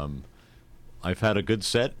 right. I've had a good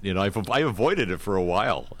set. I avoided it for a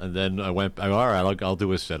while, and then I went, all right, I'll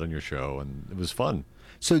do a set on your show, and it was fun.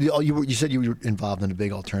 So you said you were involved in a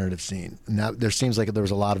big alternative scene. Now there seems like there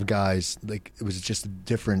was a lot of guys. Like it was just a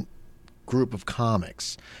different group of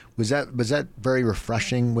comics. Was that very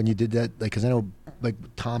refreshing when you did that? Like, because I know like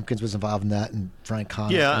Tompkins was involved in that, and Frank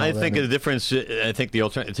Conniff. Yeah, I think the difference. I think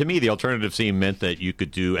to me the alternative scene meant that you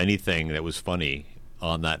could do anything that was funny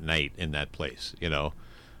on that night in that place.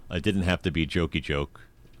 It didn't have to be jokey joke,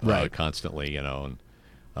 right? Constantly, and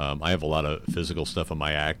I have a lot of physical stuff in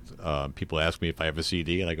my act. People ask me if I have a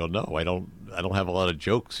CD, and I go, no, I don't have a lot of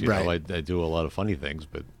jokes. Right. I do a lot of funny things,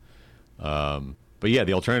 but yeah,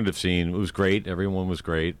 the alternative scene was great. Everyone was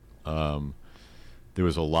great. There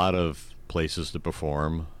was a lot of places to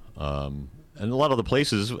perform, and a lot of the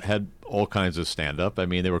places had all kinds of stand-up. I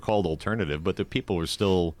mean, they were called alternative, but the people were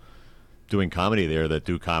still doing comedy there that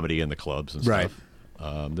do comedy in the clubs and right. stuff.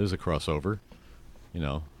 There's a crossover,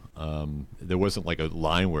 there wasn't like a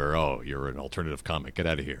line where, oh, you're an alternative comic, get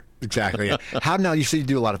out of here. Exactly. Yeah. How now? You said you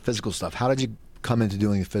do a lot of physical stuff. How did you come into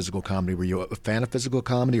doing physical comedy? Were you a fan of physical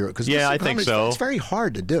comedy, or yeah, I think so. It's very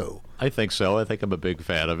hard to do. I think so. I think I'm a big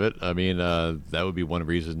fan of it. I mean, that would be one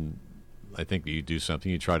reason. I think you do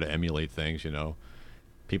something, you try to emulate things.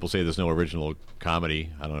 People say there's no original comedy.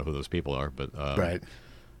 I don't know who those people are, but right.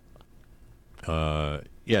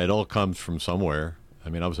 Yeah, it all comes from somewhere. I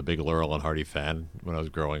mean, I was a big Laurel and Hardy fan when I was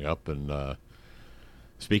growing up, and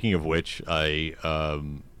speaking of which,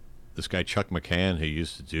 this guy Chuck McCann, who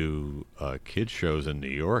used to do kids shows in New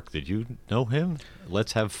York, did you know him?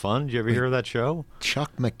 Let's Have Fun. Did you ever hear of that show?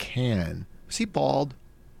 Chuck McCann. Was he bald?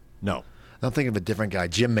 No. I'm thinking of a different guy,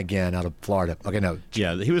 Jim McGann out of Florida. Okay, no.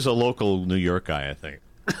 Yeah, he was a local New York guy, I think,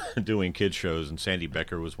 doing kids shows, and Sandy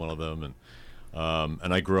Becker was one of them,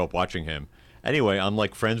 and I grew up watching him. Anyway, I'm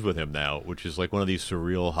like friends with him now, which is like one of these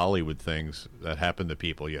surreal Hollywood things that happen to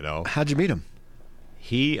people, How'd you meet him?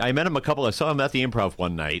 I met him I saw him at the Improv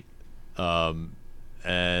one night,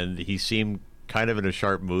 and he seemed kind of in a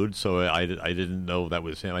sharp mood, so I didn't know that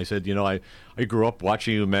was him. I said, I grew up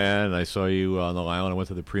watching you, man, and I saw you on the island. I went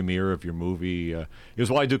to the premiere of your movie. He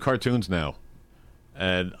goes, well, I do cartoons now.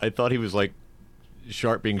 And I thought he was like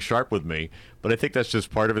being sharp with me, but I think that's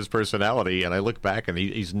just part of his personality. And I look back, and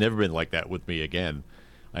he's never been like that with me again.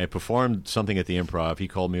 I performed something at the Improv. He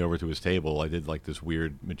called me over to his table. I did like this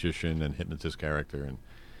weird magician and hypnotist character, and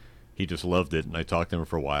he just loved it. And I talked to him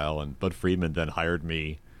for a while. And Bud Friedman then hired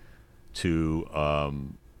me to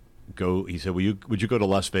go. He said, "Would you go to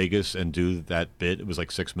Las Vegas and do that bit?" It was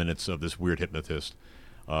like 6 minutes of this weird hypnotist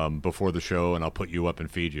before the show, and I'll put you up and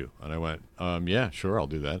feed you. And I went, "Yeah, sure, I'll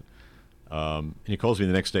do that." And he calls me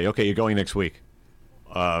the next day. Okay, you're going next week.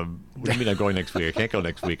 What do you mean I'm going next week? I can't go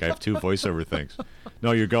next week. I have 2 voiceover things.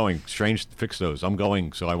 No, you're going. Strange, fix those. I'm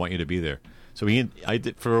going, so I want you to be there. So I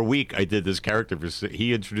did for a week. I did this character.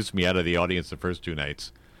 He introduced me out of the audience the first 2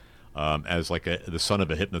 nights as like the son of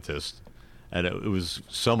a hypnotist, and it was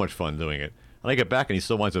so much fun doing it. And I get back, and he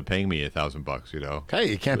still winds up paying me $1,000. You know. Hey,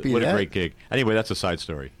 you can't beat What that. a great gig. Anyway, that's a side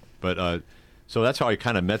story. But so that's how I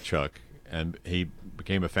kind of met Chuck, and he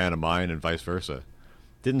became a fan of mine, and vice versa.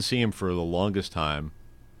 Didn't see him for the longest time,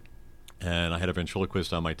 and I had a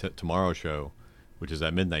ventriloquist on my Tomorrow show, which is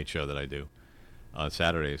that midnight show that I do on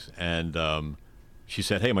Saturdays. And she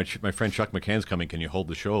said, "Hey, my friend Chuck McCann's coming. Can you hold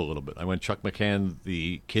the show a little bit?" I went, "Chuck McCann,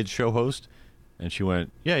 the kids show host?" And she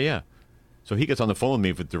went, "Yeah." So he gets on the phone with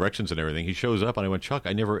me with directions and everything. He shows up, and I went, "Chuck,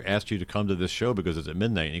 I never asked you to come to this show because it's at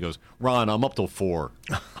midnight." And he goes, "Ron, I'm up till 4."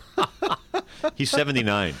 He's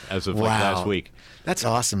 79 as of like last week. That's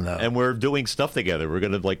awesome, though. And we're doing stuff together. We're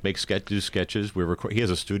going to like do sketches. He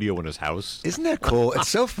has a studio in his house. Isn't that cool? It's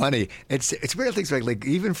so funny. It's weird things like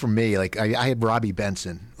even for me, like I had Robbie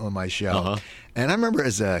Benson on my show, and I remember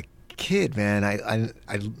as a kid, man,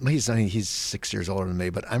 he's 6 years older than me,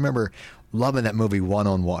 but I remember loving that movie One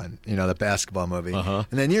on One, the basketball movie. And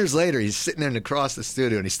then years later, he's sitting there across the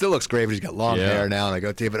studio, and he still looks great, but he's got long hair now, and I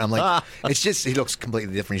go to him, but I'm like, it's just, he looks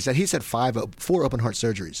completely different. He's had 4 open heart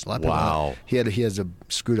surgeries. A lot of people he has a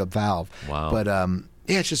screwed up valve. Wow. But,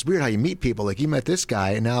 yeah, it's just weird how you meet people. Like, you met this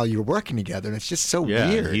guy, and now you're working together, and it's just so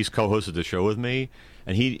weird. He's co-hosted the show with me,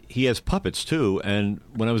 and he has puppets, too. And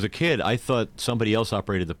when I was a kid, I thought somebody else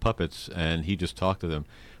operated the puppets, and he just talked to them.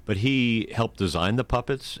 But he helped design the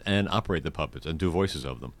puppets and operate the puppets and do voices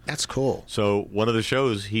of them. That's cool. So one of the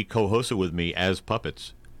shows, he co-hosted with me as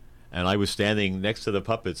puppets. And I was standing next to the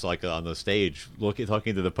puppets, like on the stage,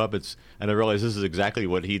 talking to the puppets, and I realized this is exactly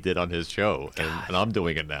what he did on his show, and I'm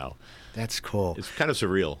doing it now. That's cool. It's kind of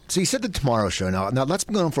surreal. So you said the Tomorrow Show. Now that's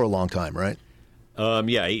been going on for a long time, right?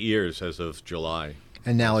 Yeah, 8 years as of July.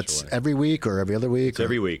 And now it's every week or every other week? It's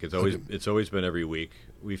every week. It's always been every week.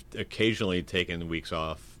 We've occasionally taken weeks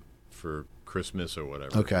off for Christmas or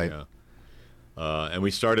whatever. Okay. Yeah. And we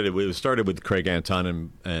started with Craig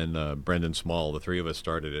Anton and Brendan Small. The three of us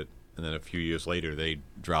started it, and then a few years later they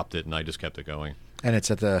dropped it, and I just kept it going. And it's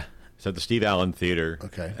at the Steve Allen Theater.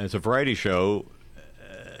 Okay. And it's a variety show,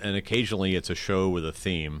 and occasionally it's a show with a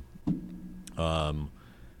theme.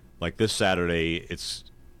 Like this Saturday,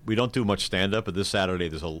 we don't do much stand up, but this Saturday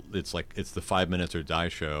it's the 5 Minutes or Die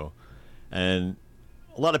show, and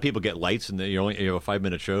a lot of people get lights, and you have a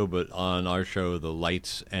 5-minute show, but on our show, the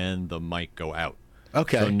lights and the mic go out.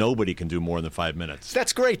 Okay. So nobody can do more than 5 minutes.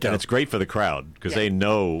 That's great, though. And it's great for the crowd because they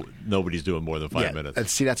know nobody's doing more than 5 minutes. And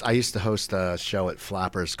see, I used to host a show at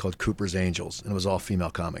Flappers called Cooper's Angels, and it was all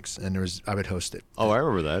female comics, and I would host it. Oh, I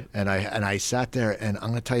remember that. And I sat there, and I'm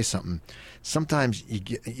going to tell you something. Sometimes you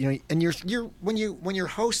get, and when you're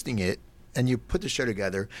hosting it, and you put the show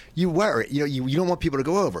together, you wear it. You don't want people to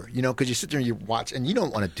go over, because you sit there and you watch, and you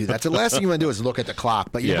don't want to do that. So the last thing you want to do is look at the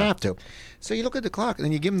clock, but you have to. So you look at the clock, and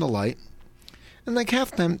then you give them the light, and like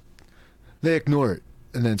half the time, they ignore it.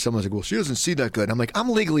 And then someone's like, "Well, she doesn't see that good." And I'm like, I'm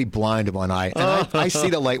legally blind in one eye, and I see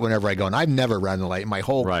the light whenever I go, and I've never run the light in my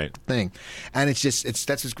whole thing. And that's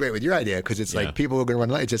what's great with your idea, because it's like people who are going to run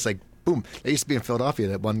the light. It's just like, boom. They used to be in Philadelphia,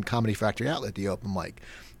 that one Comedy Factory outlet, the open mic.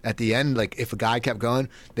 At the end, like if a guy kept going,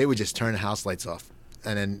 they would just turn the house lights off,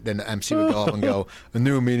 and then the MC would go up and go, "A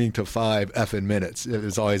new meaning to 5 effing minutes." It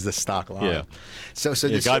was always the stock line. Yeah. So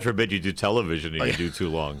God forbid you do television and you do too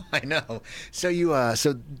long. I know. So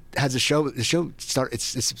so has the show start?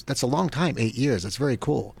 That's a long time, 8 years. That's very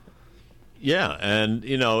cool. Yeah, and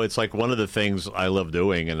it's like one of the things I love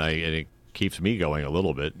doing, and it keeps me going a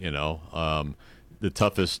little bit. The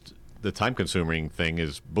time-consuming thing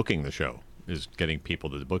is booking the show. Is getting people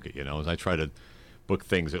to book it, As I try to book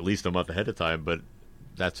things at least a month ahead of time, but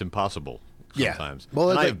that's impossible sometimes. Yeah. Well,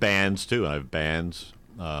 and I have bands too. I have bands.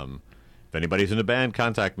 If anybody's in a band,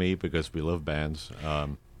 contact me because we love bands.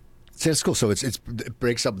 So that's cool. So it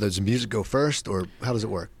breaks up. Does the music go first, or how does it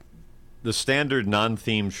work? The standard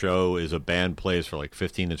non-theme show is a band plays for like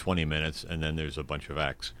 15 to 20 minutes, and then there's a bunch of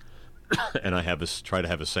acts. And I try to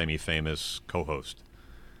have a semi-famous co-host.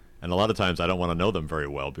 And a lot of times I don't want to know them very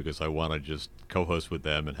well because I want to just co-host with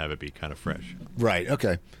them and have it be kind of fresh. Right,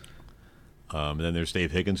 okay. And then there's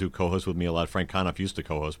Dave Higgins, who co-hosts with me a lot. Frank Conniff used to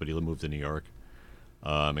co-host, but he moved to New York.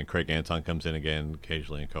 And Craig Anton comes in again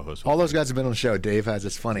occasionally and co-hosts. All those guys have been on the show. Dave has.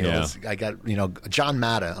 It's funny. Yeah. I got John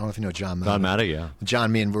Matta. I don't know if you know John Matta. John Matta, yeah.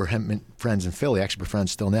 John, me and we're friends in Philly. Actually, we're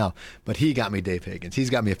friends still now. But he got me Dave Higgins.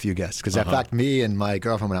 He's got me a few guests because in fact, me and my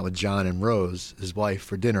girlfriend went out with John and Rose, his wife,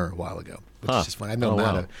 for dinner a while ago. Which is just funny. I've known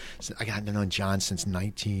Matta. Wow. I got to know John since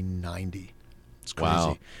 1990. It's crazy.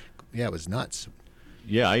 Wow. Yeah, it was nuts.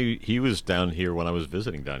 Yeah, he was down here when I was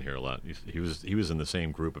visiting down here a lot. He was in the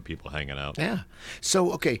same group of people hanging out. Yeah.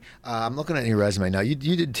 So okay, I'm looking at your resume now. You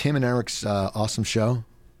did Tim and Eric's awesome show.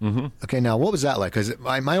 Mm-hmm. Okay, now what was that like? Because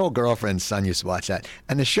my old girlfriend's son used to watch that,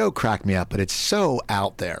 and the show cracked me up. But it's so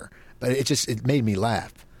out there. But it made me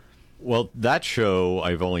laugh. Well, that show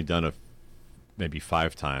I've only done maybe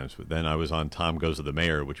 5 times, but then I was on Tom Goes to the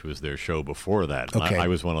Mayor, which was their show before that. Okay. I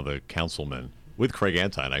was one of the councilmen with Craig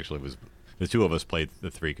Anton. Actually, was the two of us played the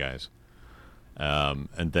 3 guys,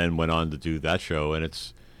 and then went on to do that show, and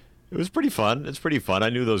it was pretty fun. It's pretty fun. I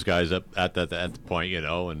knew those guys at the point,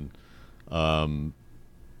 and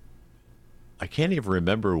I can't even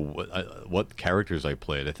remember what characters I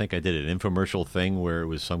played. I think I did an infomercial thing where it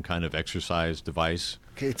was some kind of exercise device.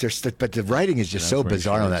 Okay, but the writing is just so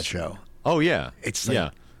bizarre on that show. Oh yeah, It's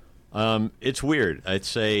like, it's weird. I'd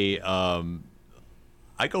say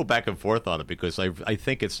I go back and forth on it because I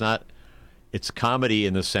think it's not. It's comedy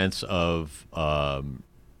in the sense of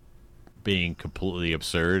being completely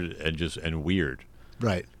absurd and weird,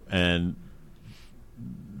 right. and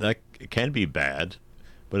that can be bad.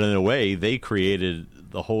 But in a way, they created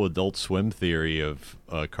the whole Adult Swim theory of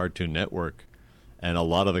Cartoon Network, and a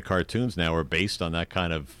lot of the cartoons now are based on that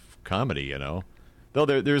kind of comedy. Though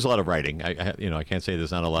there's a lot of writing. I can't say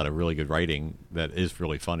there's not a lot of really good writing that is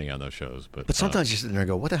really funny on those shows. But Sometimes you sit there and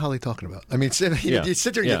go, "What the hell are they talking about?" I mean, you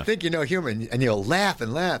sit there and you think you know humor, and you'll laugh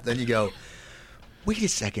and laugh. Then you go, "Wait a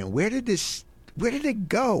second, where did it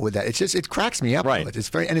go with that?" It cracks me up. Right. It's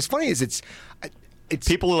funny is it's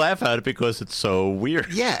people laugh at it because it's so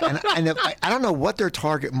weird. Yeah, and I don't know what their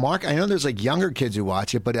target market. I know there's like younger kids who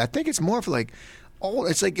watch it, but I think it's more for like old.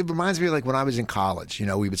 It's like it reminds me of like when I was in college.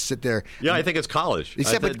 We would sit there. Yeah, I think it's college. I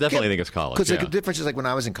definitely think it's college. Because the difference is like when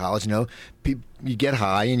I was in college, you get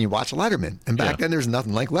high and you watch Letterman, and back then there's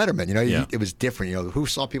nothing like Letterman. It was different. Who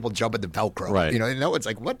saw people jump at the Velcro? Right. It's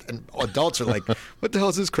like what? And adults are like, what the hell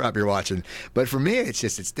is this crap you're watching? But for me,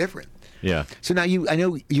 it's different. Yeah. So now I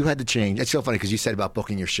know you had to change. It's so funny because you said about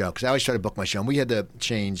booking your show. Because I always try to book my show, and we had to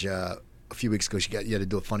change a few weeks ago. You had to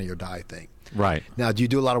do a Funny or Die thing. Right. Now, do you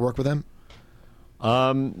do a lot of work with them?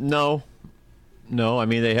 No. I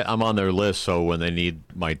mean, I'm on their list, so when they need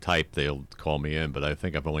my type, they'll call me in. But I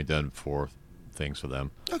think I've only done 4 things for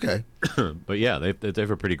them. Okay. But yeah, they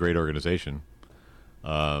have a pretty great organization.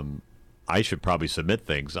 I should probably submit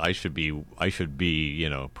things. I should be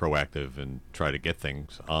proactive and try to get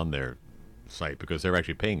things on their site because they're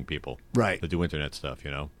actually paying people Right. to do internet stuff.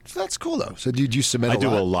 So that's cool though. So did you submit? I do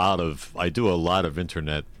a lot of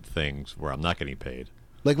internet things where I'm not getting paid.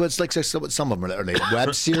 Like what's like some of them are they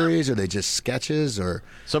web series? Are they just sketches or?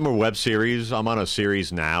 Some are web series. I'm on a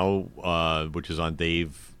series now, which is on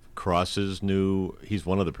Dave Cross's new. He's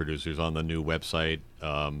one of the producers on the new website.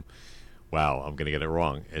 Wow, I'm going to get it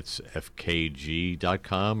wrong. It's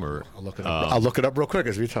fkg.com or I'll look it up. I'll look it up real quick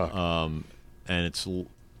as we talk. And it's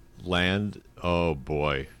land. Oh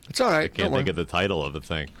boy, It's all right. I can't think of the title of the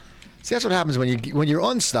thing. See, that's what happens when you're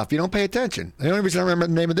on stuff. You don't pay attention. The only reason I remember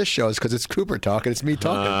the name of this show is because it's Cooper Talk and it's me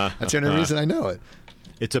talking. That's the only reason I know it.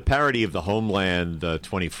 It's a parody of the Homeland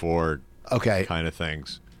 24 kind of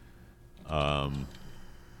things. I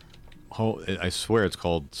swear it's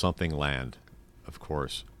called something Land, of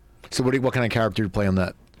course. So what kind of character do you play on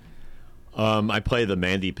that? I play the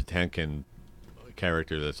Mandy Patinkin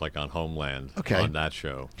character that's like on Homeland on that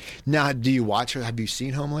show. Now, do you watch or have you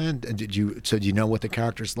seen Homeland? And do you know what the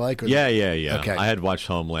character's like? Yeah. Okay. I had watched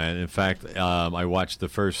Homeland. In fact, I watched the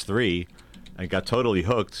first 3 and got totally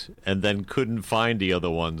hooked and then couldn't find the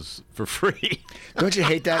other ones for free. Don't you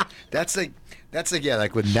hate that? That's like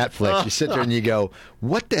like with Netflix. You sit there and you go,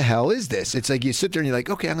 what the hell is this? It's like you sit there and you're like,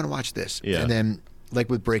 okay, I'm going to watch this. Yeah. And then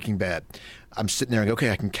like with Breaking Bad, I'm sitting there and go,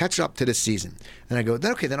 okay, I can catch up to this season. And I go,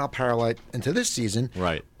 then I'll parallel into this season.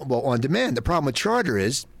 Right. Well, on demand. The problem with Charter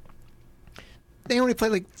is they only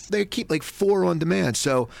play they keep 4 on demand.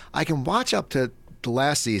 So I can watch up to the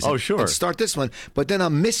last season. Oh, sure. And start this one. But then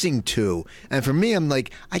I'm missing 2. And for me, I'm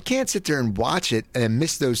like, I can't sit there and watch it and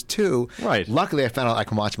miss those 2. Right. Luckily, I found out I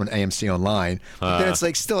can watch them on AMC online. But then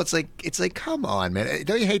it's like, come on, man.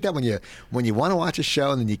 Don't you hate that when you want to watch a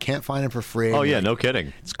show and then you can't find it for free? Oh, yeah, no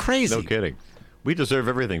kidding. It's crazy. No kidding. We deserve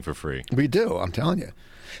everything for free. We do, I'm telling you.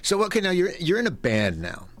 So, okay, now you're in a band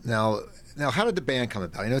now. Now, how did the band come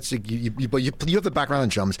about? I know it's you have the background in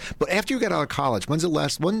drums, but after you got out of college,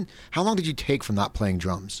 how long did you take from not playing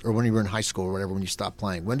drums, or when you were in high school or whatever when you stopped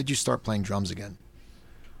playing? When did you start playing drums again?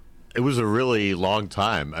 It was a really long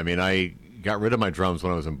time. I mean, I got rid of my drums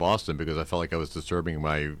when I was in Boston because I felt like I was disturbing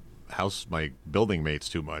my building mates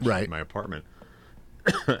too much in my apartment,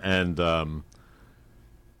 and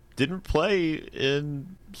didn't play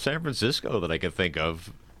in San Francisco that I could think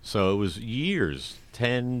of. So it was years,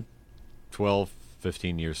 10, 12,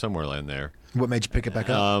 15 years, somewhere in there. What made you pick it back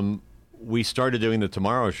up? We started doing the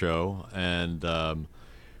Tomorrow Show, and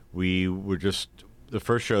we were just the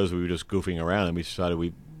first shows we were just goofing around, and we decided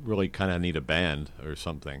we really kind of need a band or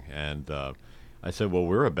something. And I said, well,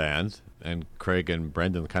 we're a band. And Craig and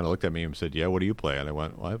Brendan kind of looked at me and said, yeah, what do you play? And I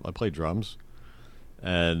went, well, I play drums.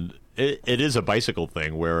 And it is a bicycle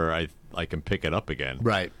thing where I can pick it up again.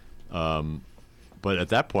 Right. But at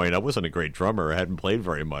that point, I wasn't a great drummer. I hadn't played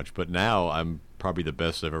very much. But now I'm probably the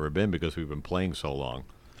best I've ever been because we've been playing so long.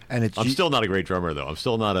 And I'm still not a great drummer, though.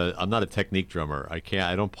 I'm not a technique drummer. I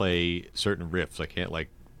don't play certain riffs. I can't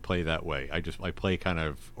play that way. I play kind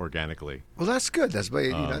of organically. Well, that's good. That's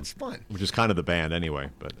that's fun. Which is kind of the band anyway.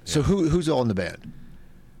 But yeah. So who's all in the band?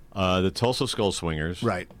 The Tulsa Skull Swingers.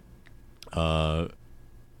 Right.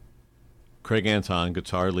 Craig Anton,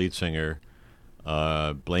 guitar lead singer.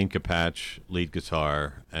 Blaine Capatch, lead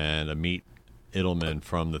guitar, and Amit Idelman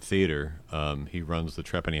from the theater. He runs the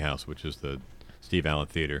Trepanney House, which is the Steve Allen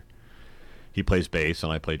Theater. He plays bass,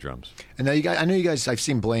 and I play drums. And now I know you guys. I've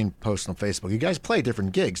seen Blaine post on Facebook. You guys play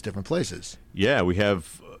different gigs, different places. Yeah, we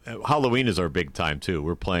have. Halloween is our big time too.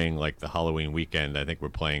 We're playing like the Halloween weekend. I think we're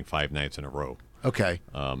playing 5 nights in a row. Okay.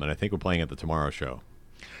 And I think we're playing at the Tomorrow Show.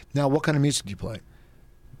 Now, what kind of music do you play?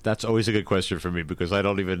 That's always a good question for me because I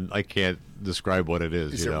can't describe what it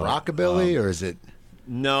is. Is it rockabilly or is it?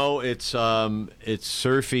 No, it's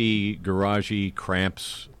surfy, garagey,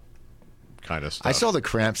 Cramps kind of stuff. I saw the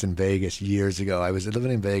Cramps in Vegas years ago. I was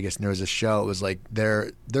living in Vegas and there was a show. It was like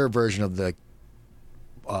their version of the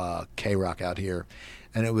K-Rock out here,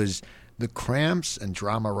 and it was the Cramps and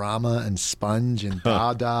Dramarama and Sponge and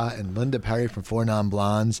Dada and Linda Perry from Four Non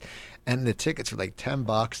Blondes. And the tickets were like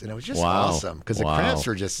 $10, and it was just awesome because the Cramps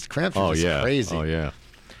were just crazy. Oh yeah.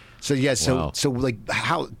 So yeah, so like,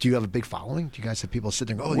 how do you have a big following? Do you guys have people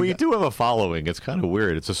sitting there? We do have a following. It's kind of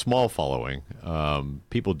weird. It's a small following.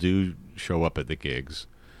 People do show up at the gigs.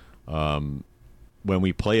 When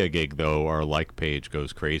we play a gig, though, our like page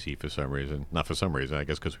goes crazy for some reason. Not for some reason, I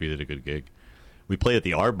guess, because we did a good gig. We played at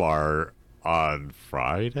the R Bar on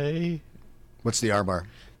Friday. What's the R Bar?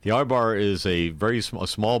 The R Bar is a very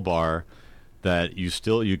small bar that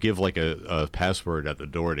you give like a password at the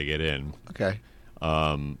door to get in. Okay.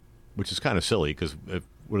 Which is kind of silly because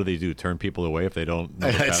what do? Turn people away if they don't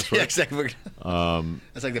know the password? Yeah, exactly.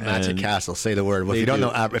 That's like the Magic Castle. Say the word. Well, if you don't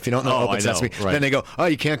know Open Sesame, right. Then they go, "Oh,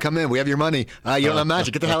 you can't come in. We have your money. You don't have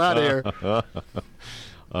magic. Get the hell out of here."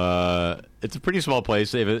 It's a pretty small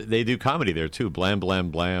place. They do comedy there too. Blam Blam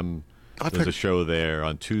Blam. There's a show there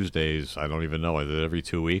on Tuesdays. I don't even know. Is it every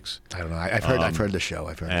 2 weeks? I don't know. I've heard the show.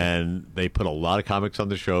 And they put a lot of comics on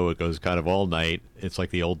the show. It goes kind of all night. It's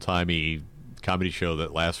like the old-timey comedy show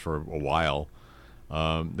that lasts for a while.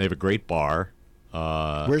 They have a great bar.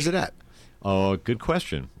 Where's it at? Oh, good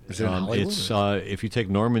question. Is it in Hollywood? It's if you take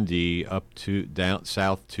Normandy up to down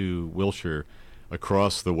south to Wilshire,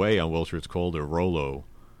 across the way on Wilshire, it's called a Rollo,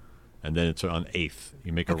 and then it's on 8th.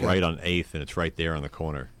 You make a right on 8th, and it's right there on the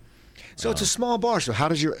corner. So it's a small bar. So how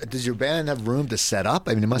does your band have room to set up?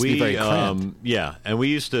 I mean, it must be very cramped. Yeah, and we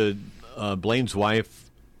used to Blaine's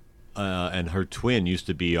wife and her twin used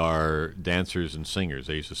to be our dancers and singers.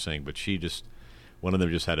 They used to sing, but one of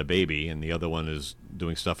them just had a baby, and the other one is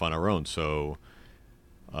doing stuff on her own. So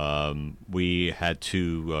we had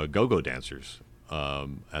 2 go-go dancers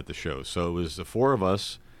at the show. So it was the 4 of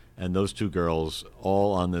us and those 2 girls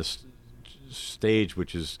all on this stage,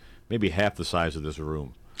 which is maybe half the size of this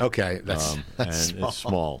room. Okay, that's and small. It's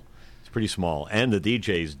small. It's pretty small. And the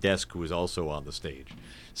DJ's desk was also on the stage.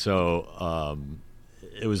 So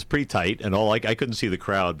it was pretty tight, and I couldn't see the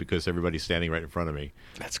crowd because everybody's standing right in front of me.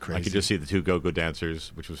 That's crazy. I could just see the 2 go-go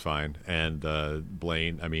dancers, which was fine, and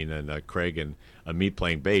Craig and Amit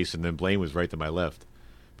playing bass, and then Blaine was right to my left.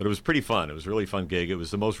 But it was pretty fun. It was a really fun gig. It was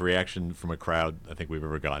the most reaction from a crowd I think we've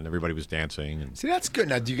ever gotten. Everybody was dancing. And see, that's good.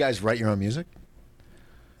 Now, do you guys write your own music?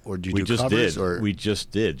 Or do you we do just covers? did. Or? We just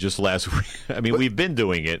did. Just last week. I mean, we've been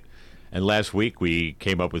doing it. And last week we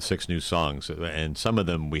came up with 6 new songs. And some of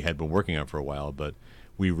them we had been working on for a while. But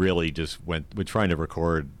we really just we're trying to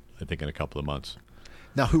record, I think, in a couple of months.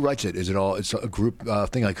 Now, who writes it? Is it all? It's a group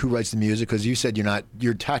thing. Like, who writes the music? Because you said you're not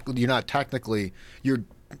technically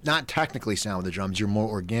sound with the drums. You're more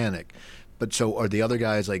organic. But so are the other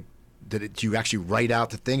guys like? Do you actually write out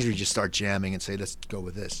the things, or you just start jamming and say, "Let's go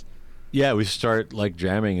with this"? Yeah, we start like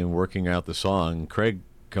jamming and working out the song. Craig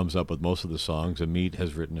comes up with most of the songs. Amit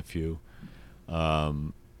has written a few,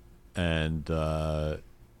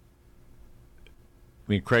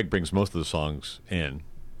 Craig brings most of the songs in.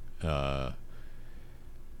 So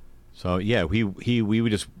yeah, we were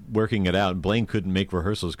just working it out. And Blaine couldn't make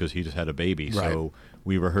rehearsals because he just had a baby. Right. So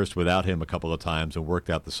we rehearsed without him a couple of times and worked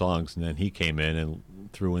out the songs. And then he came in and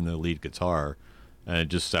threw in the lead guitar And it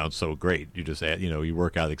just sounds so great. You just add, you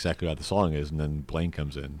work out exactly what the song is, and then Blaine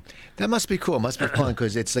comes in. That must be cool. It must be fun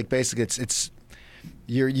because it's like basically it's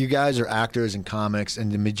you guys are actors and comics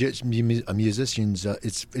and the musicians.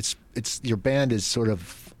 It's your band is sort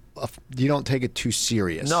of you don't take it too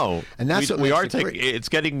serious. No, and that's what we makes are it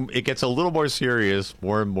taking. It gets a little more serious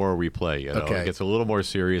more and more we play. Okay. It gets a little more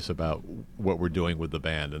serious about what we're doing with the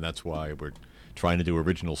band, and that's why we're trying to do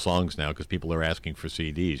original songs now because people are asking for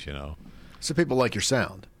CDs. So people like your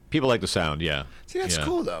sound. People like the sound, yeah. See, that's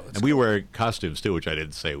cool though. And we wear costumes too, which I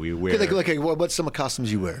didn't say. We wear. Okay, what's some of the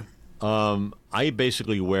costumes you wear? I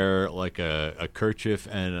basically wear like a kerchief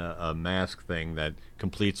and a mask thing that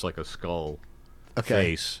completes like a skull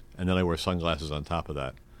face, and then I wear sunglasses on top of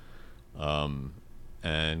that.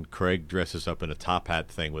 And Craig dresses up in a top hat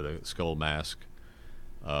thing with a skull mask.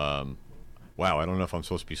 Wow, I don't know if I'm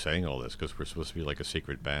supposed to be saying all this because we're supposed to be like a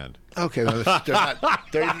secret band. Okay, well,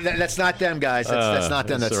 that's not them, guys. That's not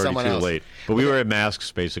them. That's someone else. Too late. But we wear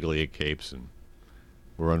masks, basically, and capes, and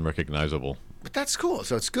we're unrecognizable. But that's cool.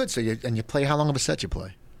 So it's good. So you play. How long of a set you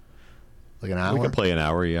play? Like an hour? We can play an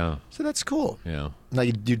hour, yeah. So that's cool. Yeah. Now,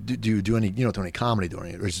 do you do any? You don't do any comedy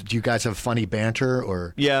during it, or do you guys have funny banter?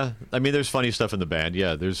 Or yeah, I mean, there's funny stuff in the band.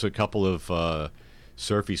 Yeah, there's a couple of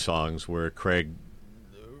surfy songs where Craig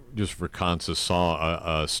just recounts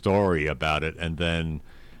a story about it, and then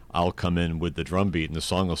I'll come in with the drum beat, and the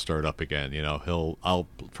song will start up again. I'll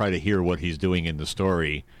try to hear what he's doing in the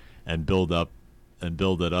story, and build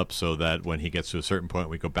it up so that when he gets to a certain point,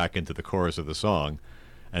 we go back into the chorus of the song,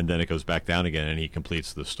 and then it goes back down again, and he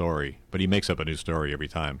completes the story. But he makes up a new story every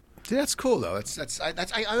time. See, that's cool though.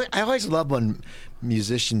 I always love when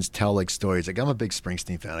musicians tell like stories. Like I'm a big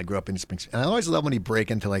Springsteen fan. I grew up in Springsteen, and I always love when he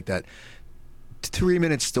break into like that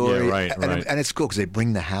 3-minute story. Yeah, right, and, right. And it's cool because they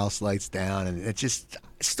bring the house lights down, and it just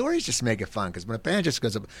stories just make it fun. Because when a band just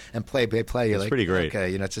goes up and play, you're it's like, pretty great.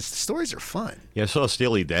 Okay, it's just stories are fun. Yeah, I saw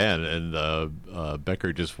Steely Dan, and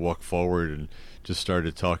Becker just walked forward and just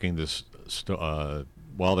started talking this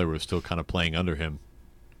while they were still kind of playing under him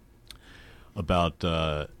about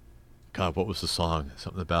God, what was the song?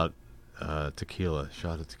 Something about tequila,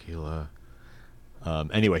 shot of tequila.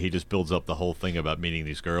 Anyway, he just builds up the whole thing about meeting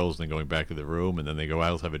these girls and then going back to the room, and then they go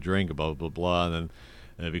out, let's have a drink, blah, blah, blah, and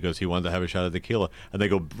then because he wanted to have a shot of tequila, and they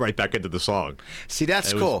go right back into the song. See,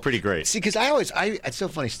 that's it cool. Was pretty great. See, because it's so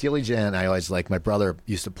funny. Steely Dan, I always like. My brother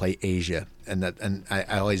used to play Asia, and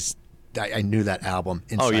I knew that album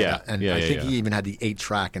inside Oh, yeah. out. And Yeah, I yeah, think yeah. he even had the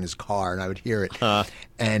 8-track in his car, and I would hear it.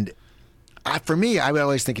 And for me, I would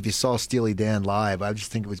always think if you saw Steely Dan live, I would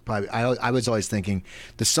just think it was probably. I was always thinking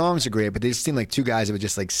the songs are great, but they just seem like two guys that would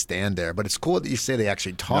just like stand there. But it's cool that you say they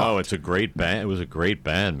actually talk. No, it's a great band. It was a great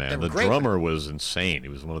band, man. The great. drummer was insane. He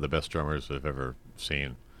was one of the best drummers I've ever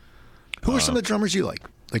seen. Who are some of the drummers you like?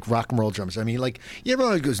 Like rock and roll drummers. I mean, like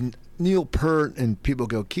everyone goes Neil Peart, and people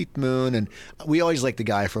go Keith Moon, and we always like the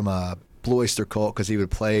guy from Blue Oyster Cult because he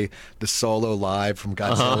would play the solo live from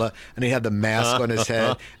Godzilla, and he had the mask on his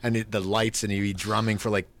head and the lights, and he'd be drumming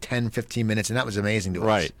for like 10, 15 minutes, and that was amazing to us.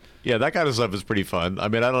 Right. Yeah, that kind of stuff is pretty fun. I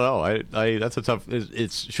mean, I don't know. I that's a tough.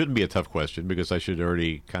 It shouldn't be a tough question because I should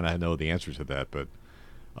already kind of know the answer to that. But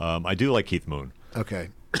I do like Keith Moon. Okay.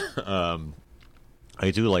 I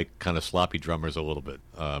do like kind of sloppy drummers a little bit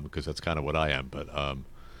because that's kind of what I am. But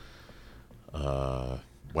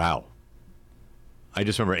wow. I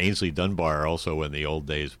just remember Ainsley Dunbar also in the old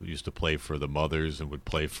days used to play for the Mothers and would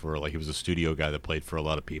play for, like, he was a studio guy that played for a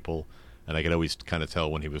lot of people, and I could always kind of tell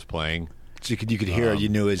when he was playing. So you could hear, you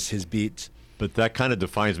knew his beats. But that kind of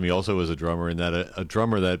defines me also as a drummer, in that a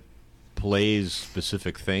drummer that plays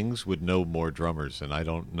specific things would know more drummers, and I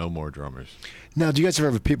don't know more drummers. Now, do you guys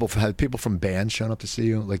ever have people from bands showing up to see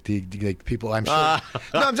you? Like the people, I'm sure.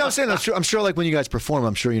 No, I'm saying I'm sure. Like when you guys perform,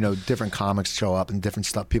 I'm sure different comics show up and different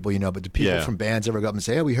stuff. People but do people from bands ever go up and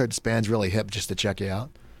say, "Hey, we heard this band's really hip," just to check you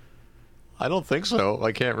out? I don't think so.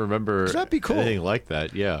 I can't remember. That'd be cool. Anything like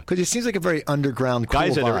that. Yeah, because it seems like a very underground. Cool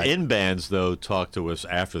guys that vibe. are in bands though talk to us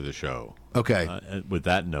after the show. Okay. With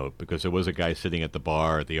that note, because there was a guy sitting at the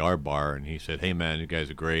bar, at the R bar, and he said, "Hey man, you guys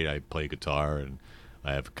are great. I play guitar and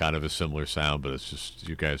I have kind of a similar sound, but it's just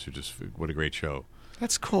you guys are just what a great show."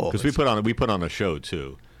 That's cool. Because we put on a show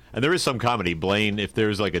too, and there is some comedy. Blaine, if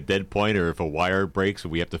there's like a dead point or if a wire breaks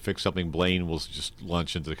and we have to fix something, Blaine will just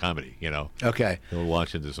launch into the comedy. Okay. He'll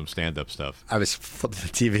launch into some stand-up stuff. I was flipping the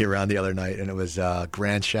TV around the other night, and it was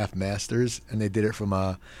Grand Chef Masters, and they did it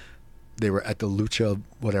from they were at the Lucha,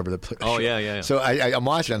 whatever. Oh, show. yeah. So I'm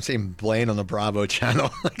watching. I'm seeing Blaine on the Bravo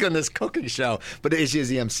channel, like on this cooking show. But it's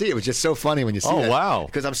the MC. It was just so funny when you see it. Oh, wow.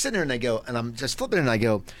 Because I'm sitting there, and I'm just flipping it, and I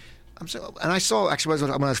go, and I saw, actually,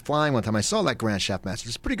 when I was flying one time, I saw that Grand Chef Masters.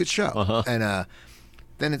 It's a pretty good show. And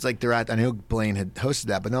then it's like they're at. I know Blaine had hosted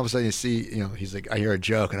that, but then all of a sudden you see, he's like, I hear a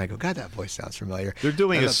joke, and I go, God, that voice sounds familiar. They're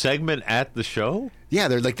doing And a segment at the show? Yeah,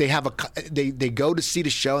 they're like they go to see the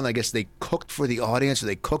show, and I guess they cooked for the audience or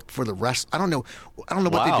they cooked for the rest. I don't know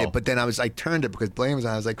what Wow. they did, but then I turned it because Blaine was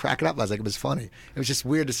on. I was like cracking up. I was like, it was funny. It was just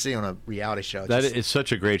weird to see on a reality show. It's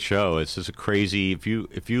such a great show. It's just a crazy. If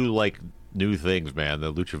you like new things, man,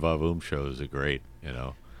 the Lucha Vavoom shows are great.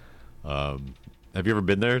 Have you ever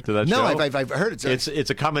been there to that show? No, I've heard it. It's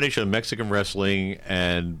a combination of Mexican wrestling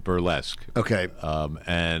and burlesque. Okay.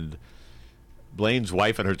 And Blaine's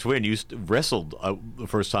wife and her twin wrestled the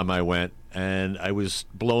first time I went, and I was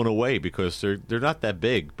blown away because they're not that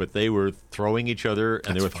big, but they were throwing each other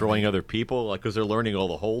and they were throwing other people, because they're learning all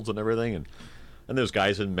the holds and everything, and there's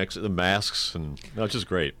guys in masks, and it's just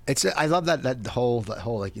great. I love that whole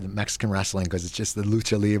like Mexican wrestling, because it's just the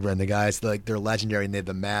lucha libre and the guys they're legendary and they have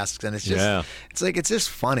the masks, and it's just it's just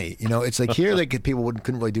funny. It's like here people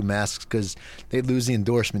couldn't really do masks because they lose the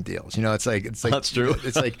endorsement deals. It's like That's true.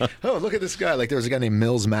 It's like, oh, look at this guy. Like there was a guy named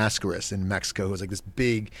Mills Mascaris in Mexico who was like this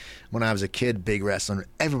big, when I was a kid, big wrestler.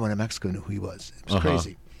 Everyone in Mexico knew who he was. It was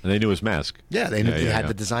crazy. And they knew his mask. Yeah, they knew he had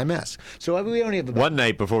the design mask. So we only have about one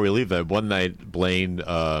night before we leave that. One night, Blaine.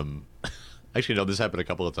 Actually, no, this happened a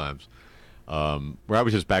couple of times. Where I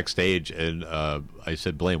was just backstage, and I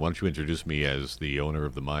said, Blaine, why don't you introduce me as the owner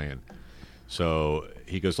of the Mayan? So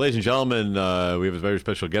he goes, ladies and gentlemen, we have a very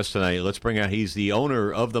special guest tonight. Let's bring out. He's the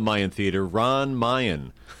owner of the Mayan Theater, Ron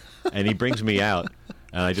Mayan, and he brings me out.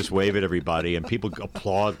 And I just wave at everybody, and people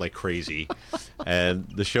applaud like crazy. And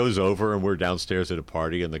the show's over, and we're downstairs at a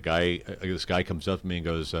party, and this guy comes up to me and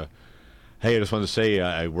goes, hey, I just wanted to say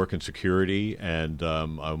I work in security, and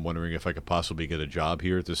I'm wondering if I could possibly get a job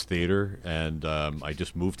here at this theater. And I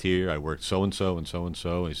just moved here. I worked so-and-so and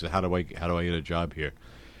so-and-so. And he said, how do I get a job here?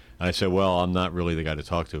 And I said, well, I'm not really the guy to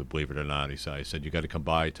talk to, believe it or not. I said, you got to come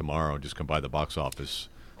by tomorrow and just come by the box office.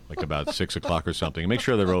 Like about 6 o'clock or something. Make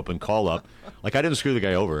sure they're open. Call up. Like I didn't screw the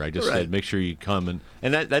guy over. I just said, make sure you come,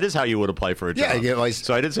 and that is how you would apply for a job. Yeah.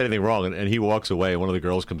 So I didn't say anything wrong, and he walks away. And one of the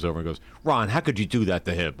girls comes over and goes, Ron, how could you do that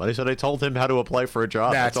to him? But I said, I told him how to apply for a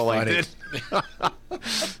job. That's all funny. I did.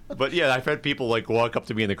 But yeah, I've had people like walk up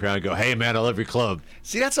to me in the crowd and go, hey man, I love your club.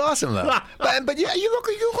 See, that's awesome though. but yeah, you look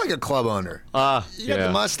like a club owner. You got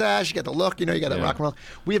the mustache, you got the look, you got the rock and roll.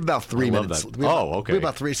 We have about 3 minutes. Okay. We have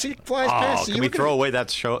about 3. See, flies past. Can we throw away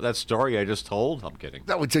that story I just told? I'm kidding.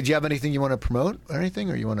 Did you have anything you want to promote or anything,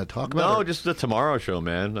 or you want to talk about? No, just the Tomorrow Show,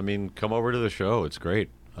 man. I mean, come over to the show. It's great.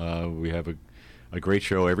 We have a great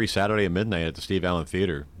show every Saturday at midnight at the Steve Allen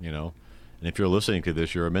Theater. And if you're listening to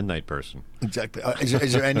this, you're a midnight person. Exactly.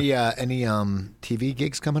 Is there any TV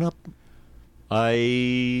gigs coming up?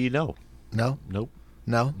 No. No. Nope.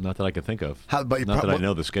 No. Not that I can think of. Not that I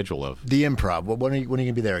know the schedule of. The Improv. When are you going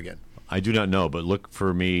to be there again? I do not know, but look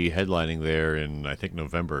for me headlining there in, I think,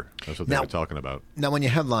 November. That's what they were talking about. Now, when you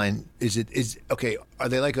headline, are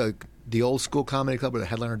they like the old school comedy club where the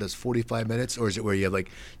headliner does 45 minutes, or is it where you have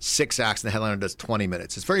like 6 acts and the headliner does 20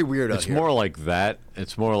 minutes? It's very weird out here. It's more like that.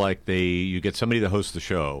 It's more like you get somebody to host the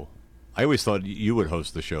show. I always thought you would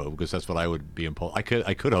host the show because that's what I would be impulsed. I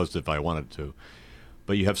could host it if I wanted to.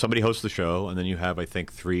 But you have somebody host the show, and then you have, I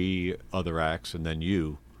think, 3 other acts, and then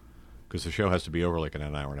you. Because the show has to be over like in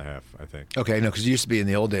an hour and a half, I think. Okay, no, because it used to be in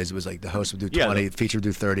the old days, it was like the host would do 20, feature would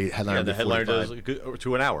do 30, headliner would do 45. The headliner does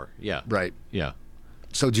to an hour, yeah. Right. Yeah.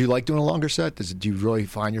 So do you like doing a longer set? Do you really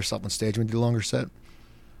find yourself on stage when you do a longer set?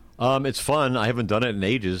 It's fun. I haven't done it in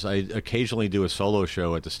ages. I occasionally do a solo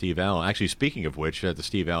show at the Steve Allen. Actually, speaking of which, at the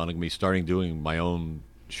Steve Allen, I'm going to be starting doing my own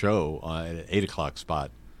show at an 8 o'clock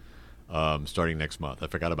spot. Starting next month. I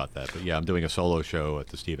forgot about that, but yeah, I'm doing a solo show at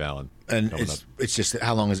the Steve Allen. And it's just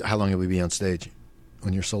how long will we be on stage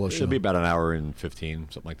on your solo show? It'll be about an hour and 15,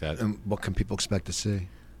 something like that. And what can people expect to see?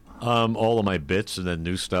 All of my bits and then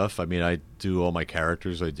new stuff. I mean, I do all my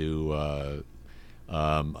characters. I do.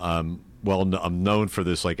 I'm known for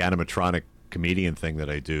this like animatronic comedian thing that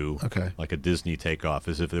I do. Okay. Like a Disney takeoff,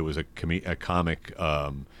 as if there was a comic.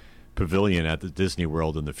 Pavilion at the Disney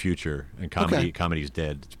World in the future, and comedy's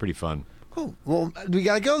dead. It's pretty fun. Cool. Well, we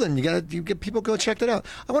gotta go then. You get people go check that out.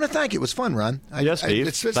 I want to thank you. It was fun, Ron. Yes, Steve.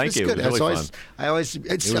 Thank you. Good. It was really fun. I'm very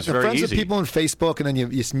friends with easy. people on Facebook, and then you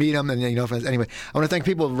meet them, and anyway. I want to thank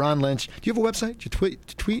people. Ron Lynch. Do you have a website? Do you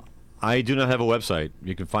tweet? I do not have a website.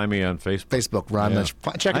 You can find me on Facebook. Facebook, Ron Lynch.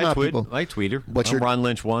 Check him out, people. I tweeter. What's I'm Ron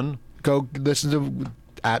Lynch 1. Go listen to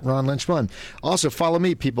at Ron Lynch 1. Also, follow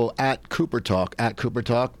me, people, at Cooper Talk,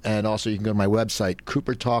 and also you can go to my website,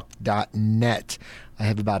 coopertalk.net. I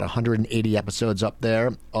have about 180 episodes up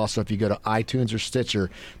there. Also, if you go to iTunes or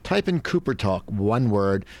Stitcher, type in Cooper Talk, one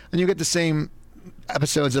word, and you'll get the same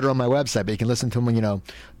episodes that are on my website, but you can listen to them when,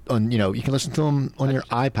 you can listen to them on your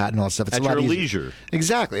iPad and all that stuff. It's At a lot your easier. leisure.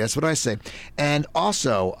 Exactly. That's what I say. And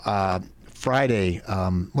also, Friday,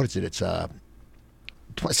 what is it? It's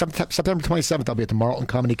September 27th, I'll be at the Marlton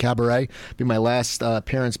Comedy Cabaret. Be my last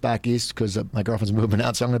appearance back east because my girlfriend's moving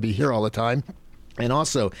out, so I'm going to be here all the time. And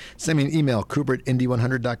also, send me an email,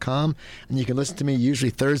 Cooper@Indy100.com, and you can listen to me usually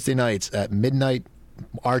Thursday nights at midnight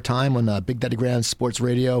our time on Big Daddy Grand Sports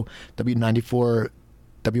Radio, W94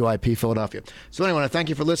 WIP Philadelphia. So anyway, I thank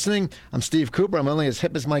you for listening. I'm Steve Cooper. I'm only as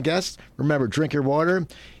hip as my guests. Remember, drink your water,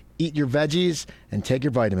 eat your veggies, and take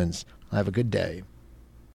your vitamins. Have a good day.